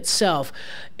plant itself.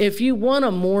 If you want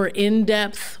a more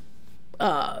in-depth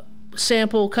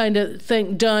sample kind of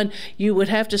thing done, you would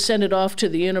have to send it off to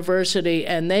the university,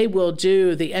 and they will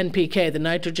do the NPK, the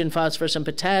nitrogen, phosphorus, and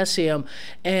potassium,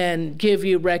 and give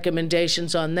you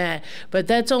recommendations on that. But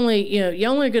that's only,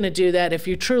 you're only going to do that if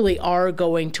you truly are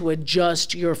going to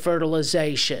adjust your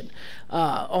fertilization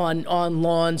on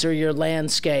lawns or your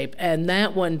landscape. And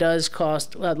that one does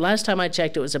cost, last time I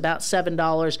checked, it was about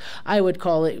 $7. I would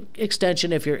call it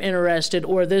extension if you're interested,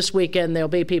 or this weekend there'll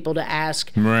be people to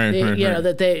ask. Right.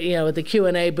 That they, at the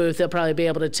Q&A booth, they'll probably be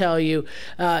able to tell you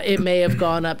it may have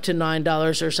gone up to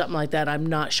 $9 or something like that. I'm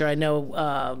not sure. I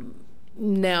know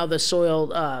now the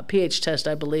soil pH test,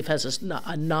 I believe, has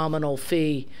a nominal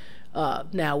fee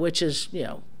now, which is,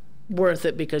 worth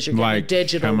it because you're getting a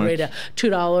digital readout.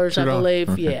 $2, I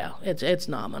believe. Okay. Yeah, it's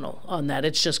nominal on that.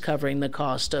 It's just covering the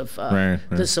cost of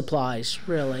the supplies,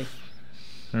 really.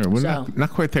 All right, we're not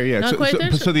quite there yet.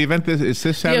 So the event is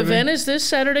this Saturday? The event is this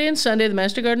Saturday and Sunday, the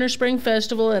Master Gardener Spring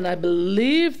Festival, and I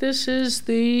believe this is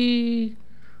the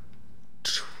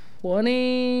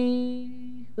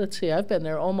let's see, I've been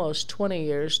there almost 20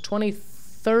 years,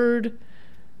 23rd.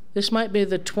 This might be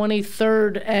the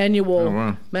 23rd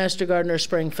annual Master Gardener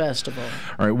Spring Festival.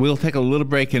 All right, we'll take a little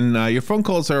break, and your phone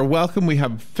calls are welcome. We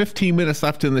have 15 minutes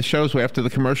left in the show, so after the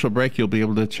commercial break, you'll be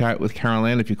able to chat with Carol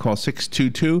Ann if you call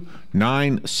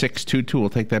 622-9622. We'll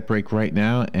take that break right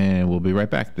now, and we'll be right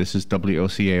back. This is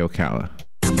WOCA Ocala.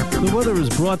 The weather is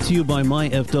brought to you by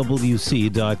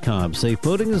myfwc.com. Safe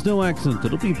boating is no accident.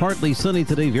 It'll be partly sunny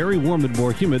today, very warm and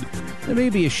more humid. There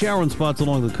may be a shower in spots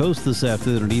along the coast this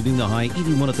afternoon and evening. The high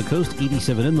 81 at the coast,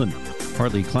 87 inland.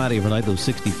 Partly cloudy overnight, though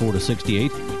 64 to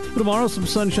 68. For tomorrow, some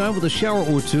sunshine with a shower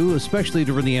or two, especially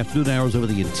during the afternoon hours over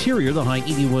the interior. The high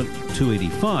 81 to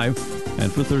 85.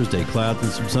 And for Thursday, clouds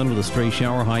and some sun with a stray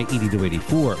shower, high 80 to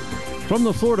 84. From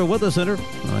the Florida Weather Center,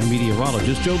 I'm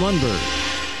meteorologist Joe Lundberg.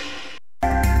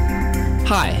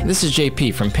 Hi, this is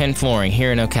JP from Penn Flooring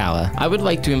here in Ocala. I would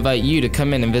like to invite you to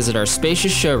come in and visit our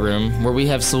spacious showroom where we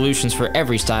have solutions for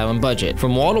every style and budget.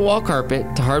 From wall-to-wall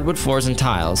carpet to hardwood floors and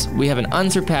tiles, we have an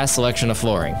unsurpassed selection of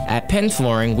flooring. At Penn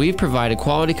Flooring, we've provided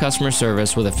quality customer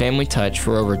service with a family touch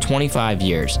for over 25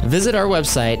 years. Visit our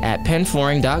website at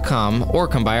pennflooring.com or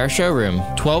come by our showroom,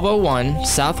 1201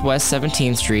 Southwest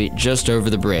 17th Street, just over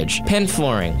the bridge. Penn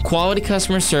Flooring, quality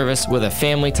customer service with a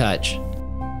family touch.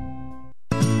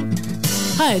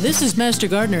 Hi, this is Master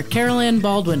Gardener Carol Ann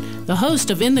Baldwin, the host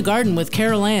of In the Garden with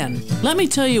Carol Ann. Let me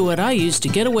tell you what I use to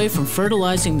get away from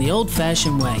fertilizing the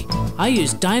old-fashioned way. I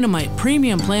use Dynamite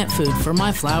Premium Plant Food for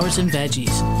my flowers and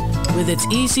veggies. With its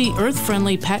easy,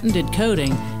 earth-friendly, patented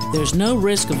coating, there's no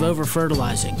risk of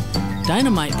over-fertilizing.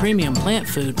 Dynamite Premium Plant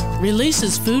Food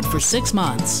releases food for 6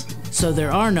 months, so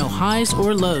there are no highs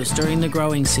or lows during the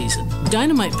growing season.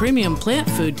 Dynamite Premium Plant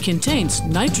Food contains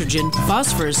nitrogen,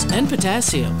 phosphorus, and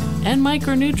potassium, and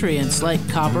micronutrients like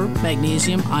copper,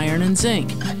 magnesium, iron, and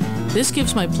zinc. This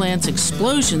gives my plants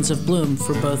explosions of bloom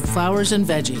for both flowers and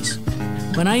veggies.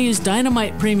 When I use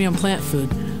Dynamite Premium Plant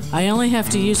Food, I only have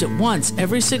to use it once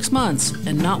every 6 months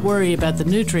and not worry about the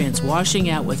nutrients washing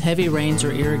out with heavy rains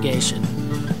or irrigation.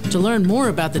 To learn more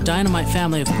about the Dynamite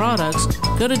family of products,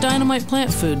 go to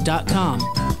dynamiteplantfood.com.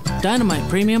 Dynamite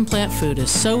Premium Plant Food is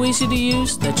so easy to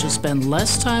use that you'll spend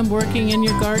less time working in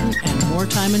your garden and more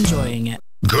time enjoying it.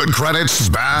 Good credits,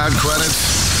 bad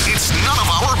credits. It's none of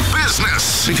our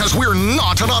business because we're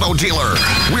not an auto dealer.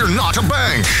 We're not a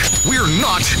bank. We're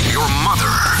not your mother.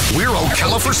 We're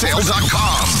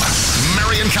OcalaForSale.com.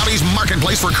 Marion County's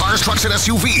marketplace for cars, trucks, and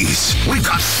SUVs. We've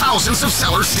got thousands of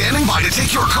sellers standing by to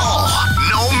take your call.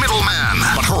 No middleman.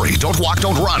 But hurry, don't walk,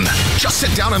 don't run. Just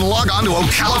sit down and log on to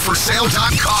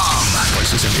OcalaForSale.com.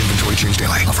 Prices and inventory change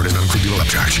daily. Offer does not include dealer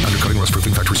upcharge. Undercutting,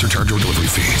 rust-proofing, factory surcharge, or delivery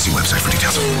fee. See website for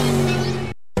details.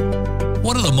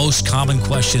 One of the most common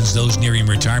questions those nearing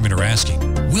retirement are asking: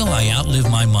 will I outlive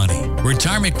my money?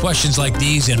 Retirement questions like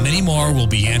these and many more will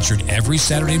be answered every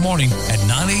Saturday morning at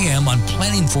 9 a.m. on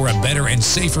Planning for a Better and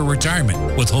Safer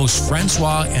Retirement with hosts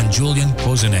Francois and Julian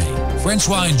Pozenet.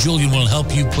 Francois and Julian will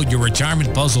help you put your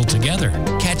retirement puzzle together.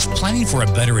 Catch Planning for a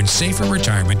Better and Safer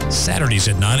Retirement Saturdays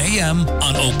at 9 a.m.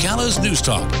 on Ocala's News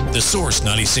Talk, The Source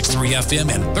 96.3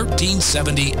 FM and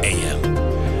 1370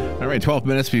 a.m. All right, 12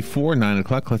 minutes before 9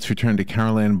 o'clock. Let's return to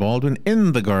Carol Ann Baldwin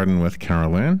in the garden with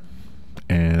Carol Ann.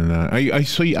 And are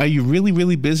you really,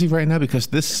 really busy right now? Because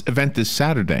this event is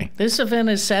Saturday. This event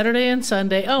is Saturday and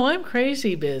Sunday. Oh, I'm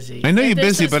crazy busy. I know you're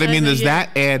busy, but I mean, does that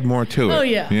add more to it? Oh,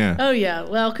 yeah. Yeah. Oh, yeah.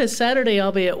 Well, because Saturday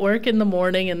I'll be at work in the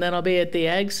morning, and then I'll be at the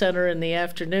Ag Center in the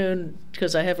afternoon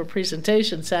because I have a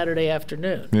presentation Saturday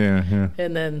afternoon. Yeah, yeah.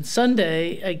 And then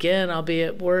Sunday, again, I'll be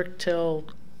at work till...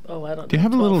 Oh, I don't know. Do you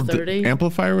have a little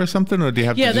amplifier or something, or do you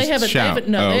have to just shout?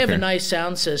 They have a nice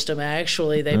sound system.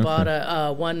 Actually, they bought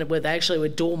a one with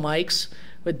dual mics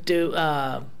that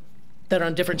are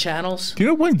on different channels. Do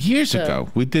you know years ago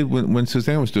we did when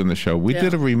Suzanne was doing the show? We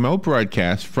did a remote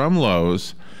broadcast from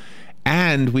Lowe's,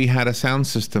 and we had a sound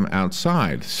system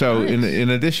outside. So in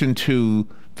addition to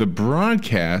the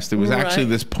broadcast, it was actually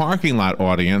this parking lot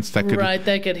audience that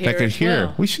could hear.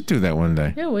 Well. We should do that one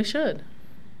day. Yeah, we should.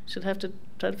 Should have to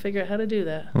try to figure out how to do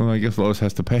that. Well, I guess Lowe's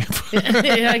has to pay for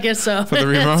it. Yeah, I guess so. For the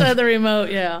remote? For the remote,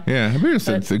 yeah. Yeah, I mean,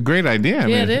 it's a great idea. I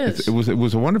mean, it is. It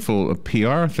was a wonderful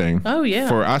PR thing. Oh, yeah.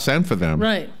 For us and for them.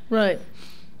 Right.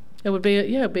 It would be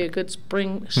it'd be a good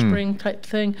spring type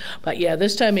thing. But yeah,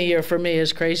 this time of year for me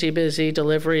is crazy busy.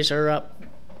 Deliveries are up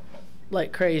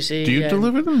like crazy. Do you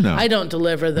deliver them? No, I don't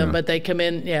deliver them, No. but they come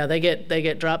in. Yeah, they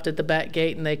get dropped at the back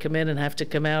gate, and they come in and have to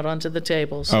come out onto the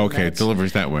tables. Oh, okay, it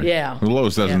delivers that way. Yeah.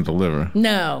 Lowe's doesn't deliver.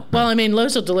 No, well, I mean,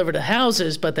 Lowe's will deliver to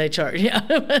houses, but they charge. Yeah.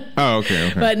 Oh,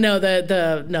 okay. But no,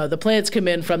 the plants come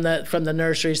in from the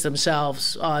nurseries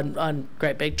themselves on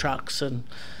great big trucks, and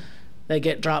they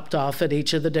get dropped off at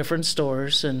each of the different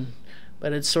stores.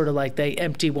 But it's sort of like they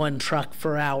empty one truck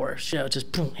for hours.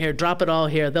 Just boom, here, drop it all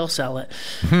here. They'll sell it.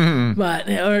 But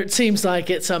or it seems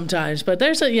like it sometimes. But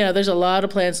there's a lot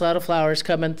of plants, a lot of flowers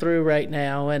coming through right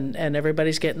now, and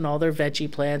everybody's getting all their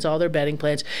veggie plants, all their bedding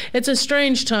plants. It's a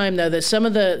strange time though that some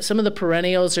of the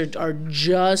perennials are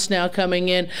just now coming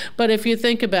in. But if you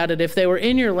think about it, if they were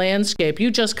in your landscape, you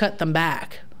just cut them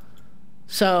back.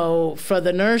 So for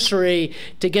the nursery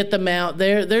to get them out,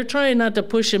 they're trying not to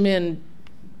push them in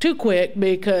too quick,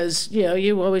 because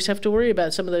you always have to worry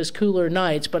about some of those cooler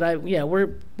nights. But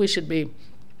we should be.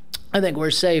 I think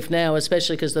we're safe now,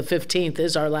 especially because the 15th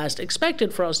is our last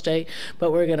expected frost date.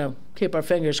 But we're gonna keep our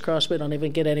fingers crossed we don't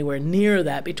even get anywhere near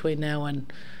that between now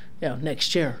and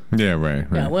next year. Yeah, right.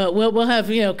 Yeah, we'll have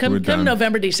come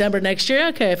November, December next year.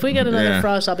 Okay, if we get another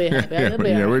frost, I'll be happy.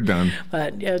 We're done.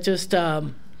 But just.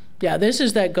 Yeah, this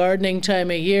is that gardening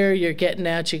time of year. You're getting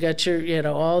out. You got your,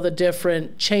 all the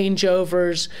different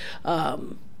changeovers.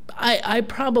 I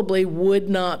probably would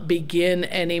not begin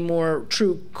any more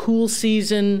true cool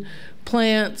season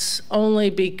plants, only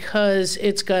because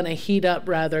it's going to heat up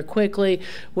rather quickly.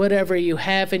 Whatever you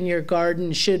have in your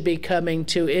garden should be coming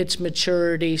to its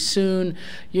maturity soon.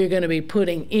 You're going to be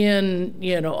putting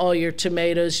in, all your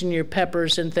tomatoes and your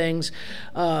peppers and things.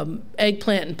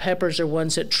 Eggplant and peppers are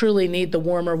ones that truly need the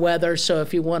warmer weather. So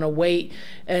if you want to wait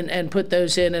and put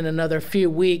those in another few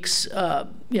weeks,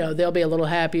 they'll be a little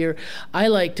happier. I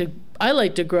like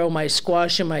to grow my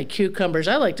squash and my cucumbers.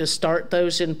 I like to start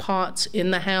those in pots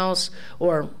in the house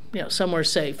or somewhere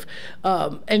safe,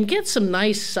 and get some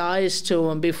nice size to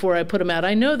them before I put them out.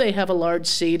 I know they have a large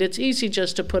seed. It's easy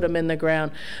just to put them in the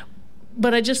ground,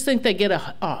 but I just think they get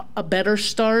a better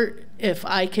start if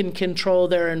I can control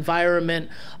their environment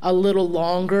a little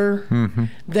longer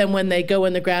than when they go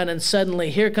in the ground and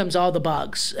suddenly here comes all the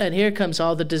bugs and here comes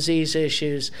all the disease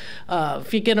issues.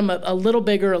 If you get them a little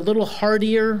bigger, a little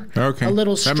hardier, a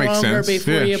little stronger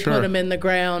before you put them in the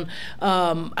ground,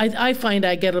 I find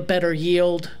I get a better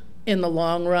yield in the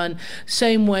long run.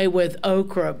 Same way with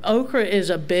okra. Okra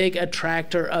is a big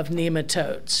attractor of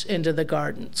nematodes into the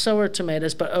garden. So are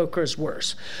tomatoes, but okra's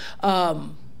worse.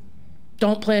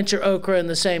 Don't plant your okra in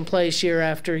the same place year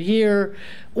after year,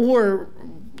 or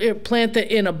plant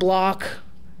it in a block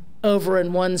over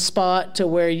in one spot to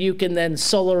where you can then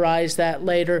solarize that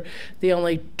later. The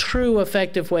only true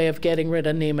effective way of getting rid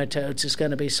of nematodes is going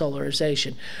to be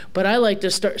solarization. But I like to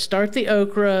start the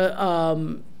okra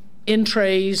in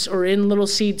trays or in little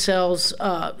seed cells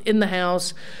in the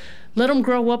house. Let them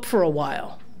grow up for a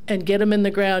while and get them in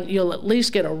the ground. You'll at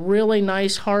least get a really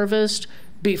nice harvest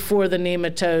before the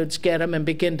nematodes get them and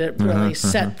begin to really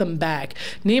set them back.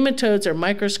 Nematodes are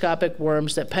microscopic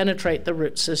worms that penetrate the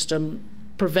root system,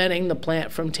 preventing the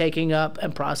plant from taking up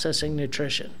and processing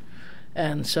nutrition.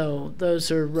 And so those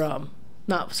are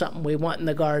not something we want in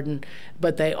the garden,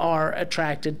 but they are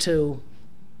attracted to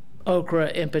okra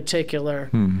in particular,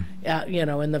 in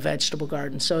the vegetable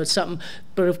garden. So it's something,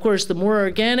 but of course, the more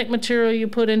organic material you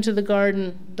put into the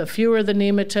garden, the fewer the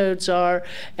nematodes are.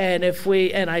 And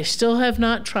I still have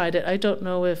not tried it. I don't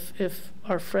know if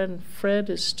our friend Fred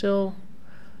is still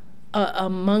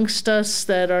amongst us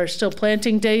that are still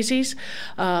planting daisies,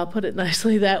 put it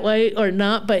nicely that way, or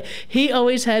not, but he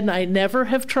always had, and I never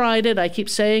have tried it. I keep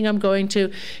saying I'm going to.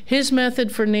 His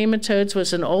method for nematodes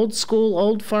was an old school,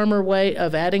 old farmer way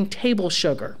of adding table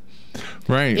sugar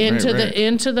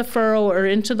into the furrow or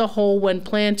into the hole when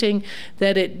planting,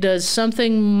 that it does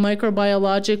something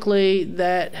microbiologically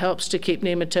that helps to keep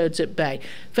nematodes at bay.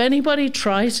 If anybody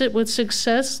tries it with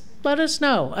success, let us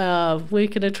know. We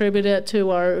can attribute it to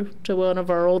one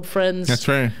of our old friends. That's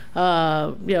right.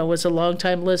 Was a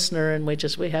longtime listener, and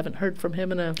we haven't heard from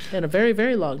him in a very,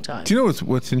 very long time. Do you know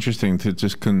what's interesting to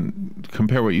just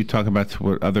compare what you talk about to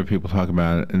what other people talk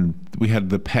about? And we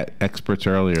had the pet experts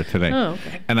earlier today. Oh,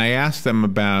 okay. And I asked them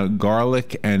about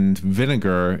garlic and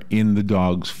vinegar in the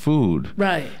dog's food.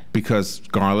 Right. Because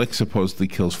garlic supposedly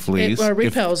kills fleas. It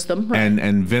repels them. Right.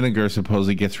 And vinegar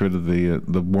supposedly gets rid of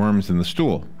the worms in the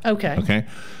stool. Okay. Okay.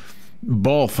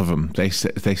 Both of them, they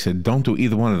said don't do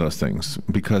either one of those things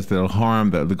because they'll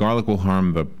harm the garlic will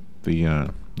harm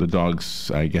the the dog's,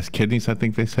 I guess, kidneys. I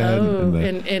think they said. Oh,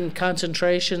 in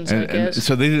concentrations, I guess. And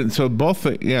so they didn't. So both,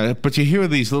 yeah. But you hear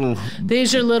these little.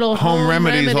 These are little home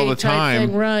remedies all the type time.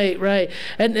 Thing. Right.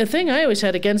 And the thing I always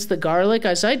had against the garlic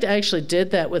is I actually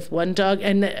did that with one dog,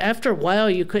 and after a while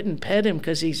you couldn't pet him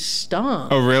because he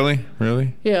stunk. Oh, really?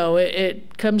 Really? You know,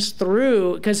 it comes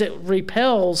through because it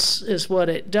repels, is what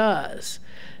it does.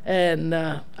 And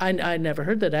I never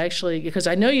heard that actually, because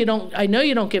I know you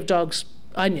don't give dogs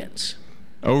onions.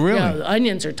 Oh, really? Yeah,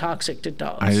 onions are toxic to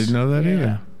dogs. I didn't know that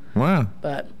either. Wow.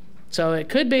 But so it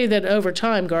could be that over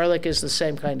time garlic is the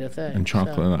same kind of thing. And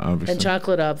chocolate, obviously. And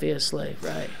chocolate, obviously,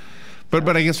 right.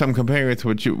 But I guess I'm comparing it to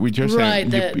what you're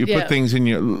saying. Right, you put things in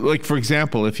your, like, for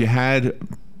example, if you had,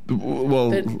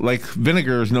 like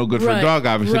vinegar is no good for a dog,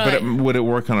 obviously, but would it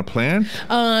work on a plant?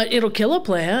 It'll kill a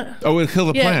plant. Oh, it'll kill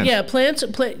the plant. Yeah, plants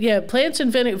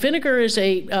and vinegar. Vinegar is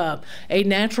a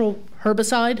natural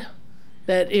herbicide.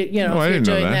 That if you're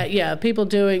doing that, people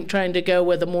trying to go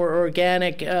with a more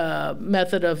organic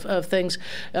method of things,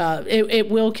 it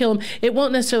will kill them. It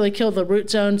won't necessarily kill the root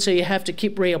zone, so you have to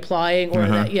keep reapplying, or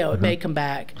it may come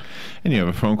back. And you have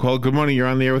a phone call. Good morning. You're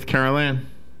on the air with Carol Ann.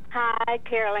 Hi,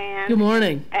 Carol Ann. Good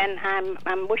morning. And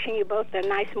I'm wishing you both a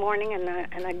nice morning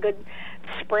and a good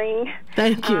spring.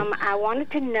 Thank you. I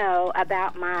wanted to know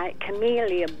about my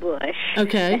camellia bush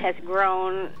that has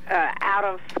grown out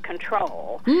of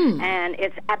control, and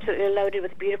it's absolutely loaded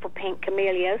with beautiful pink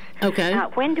camellias. Okay.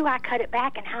 When do I cut it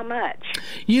back, and how much?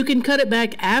 You can cut it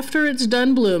back after it's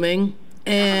done blooming,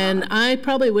 and I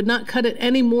probably would not cut it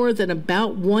any more than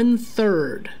about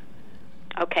 1/3.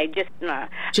 Okay, just I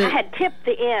had tipped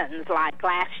the ends like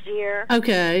last year.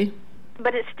 Okay.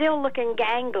 But it's still looking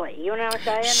gangly. You know what I'm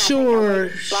saying? Sure, I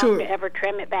think long to ever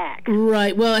trim it back.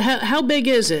 Right. Well, how big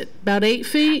is it? About 8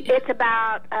 feet? It's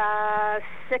about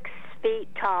 6 feet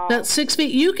tall. About 6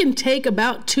 feet. You can take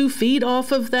about 2 feet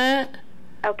off of that.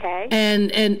 Okay.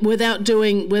 And without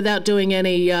doing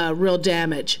any real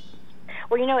damage.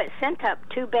 Well, it sent up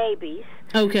 2 babies.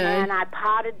 Okay. And I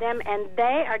potted them, and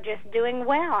they are just doing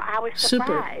well. I was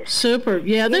surprised. Super.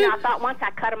 Yeah. I thought once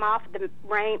I cut them off the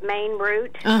main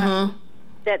root,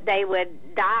 that they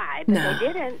would die, but they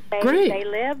didn't. They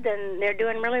lived, and they're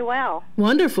doing really well.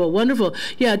 Wonderful.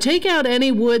 Yeah, take out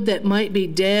any wood that might be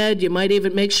dead. You might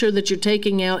even make sure that you're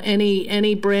taking out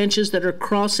any branches that are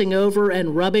crossing over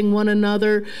and rubbing one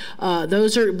another.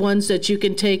 Those are ones that you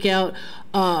can take out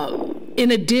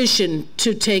in addition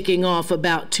to taking off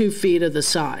about 2 feet of the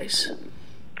size.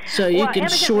 So you can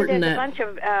shorten that. There's a bunch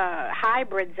of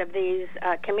hybrids of these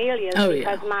camellias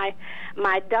because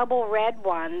my double red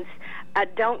ones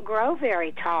don't grow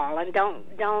very tall and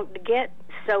don't get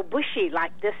so bushy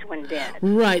like this one did.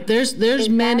 Right. There's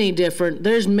many different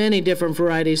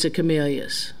varieties of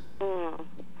camellias.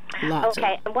 Lots.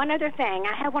 Okay. And one other thing,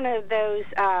 I have one of those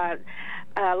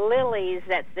lilies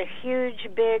that's the huge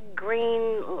big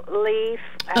green leaf,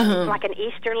 like an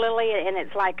Easter lily, and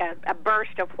it's like a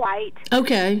burst of white.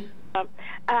 Okay. I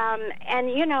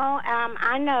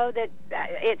know that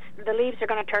the leaves are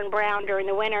going to turn brown during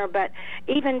the winter, but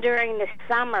even during the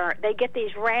summer, they get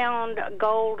these round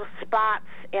gold spots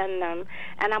in them.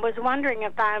 And I was wondering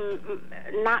if I'm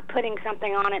not putting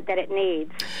something on it that it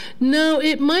needs. No,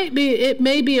 it may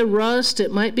be a rust.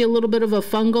 It might be a little bit of a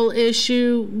fungal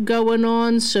issue going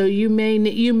on. So you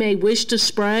may wish to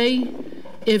spray.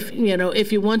 If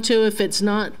you want to, if it's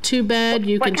not too bad,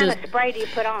 you can just. What kind of spray do you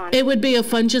put on? It would be a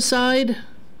fungicide.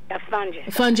 A fungicide.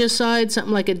 Fungicide,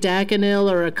 something like a daconil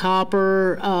or a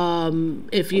copper.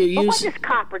 If you use. What does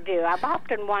copper do? I've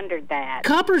often wondered that.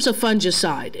 Copper's a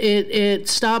fungicide. It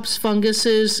stops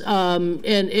funguses, and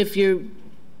if you.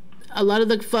 A lot of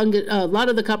the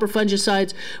copper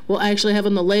fungicides will actually have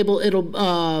on the label.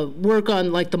 It'll work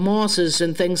on like the mosses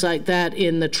and things like that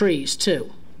in the trees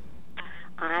too.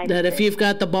 That if you've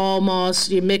got the ball moss,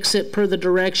 you mix it per the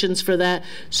directions for that,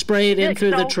 spray it in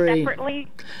through the tree. Separately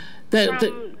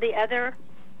from the other,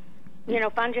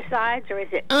 fungicides, or is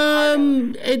it?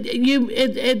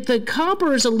 The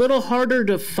copper is a little harder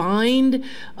to find.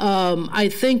 I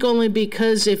think only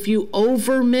because if you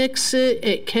overmix it,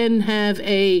 it can have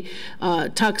a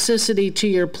toxicity to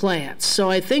your plants. So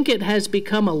I think it has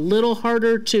become a little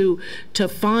harder to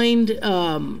find.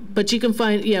 But you can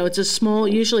find, it's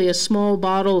usually a small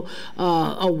bottle,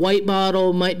 a white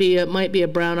bottle, might be a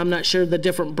brown. I'm not sure the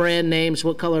different brand names,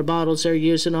 what color bottles they're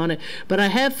using on it. But I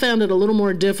have found it a little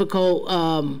more difficult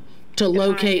to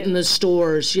locate in the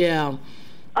stores,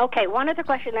 Okay, one other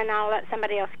question, then I'll let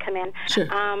somebody else come in. Sure.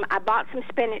 I bought some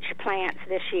spinach plants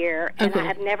this year, and I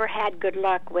have never had good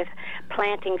luck with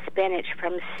planting spinach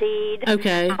from seed.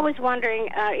 Okay. I was wondering,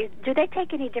 do they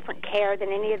take any different care than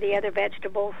any of the other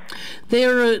vegetables?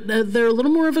 They're a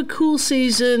little more of a cool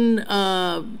season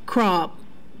crop.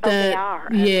 They are.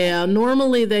 Yeah,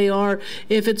 normally they are.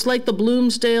 If it's like the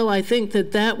Bloomsdale, I think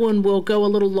that one will go a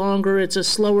little longer. It's a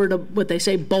slower to, what they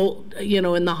say, bolt,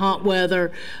 in the hot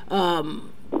weather.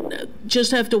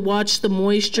 Just have to watch the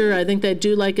moisture. I think they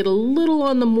do like it a little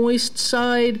on the moist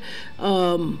side.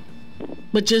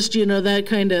 But just, that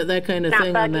kind of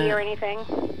thing. Not buggy or anything?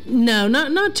 No,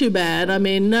 not too bad. I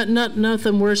mean,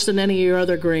 nothing worse than any of your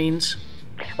other greens.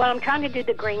 Well, I'm trying to do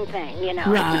the green thing,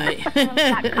 Right.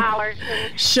 Got collards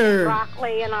and sure.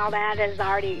 broccoli and all that is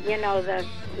already,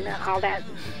 all that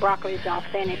broccoli's all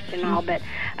finished and all, but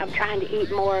I'm trying to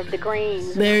eat more of the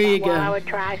greens. There you go. Well, I would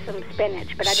try some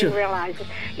spinach, but I didn't realize it.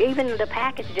 Even the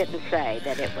package didn't say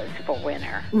that it was for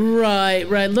winter. Right.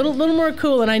 Little more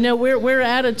cool. And I know we're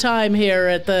out of time here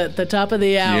at the top of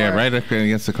the hour. Yeah, right up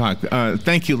against the clock.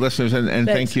 Thank you, listeners, and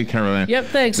thank you, Caroline. Yep,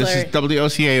 thanks, Larry. This is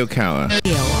WOCA Ocala.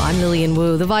 I'm Lillian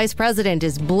Wu. The vice president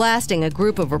is blasting a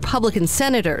group of Republican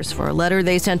senators for a letter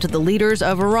they sent to the leaders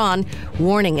of Iran,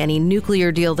 warning any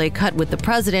nuclear deal they cut with the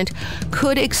president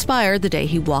could expire the day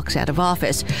he walks out of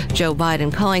office. Joe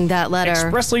Biden calling that letter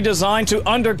expressly designed to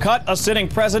undercut a sitting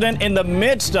president in the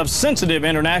midst of sensitive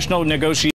international negotiations.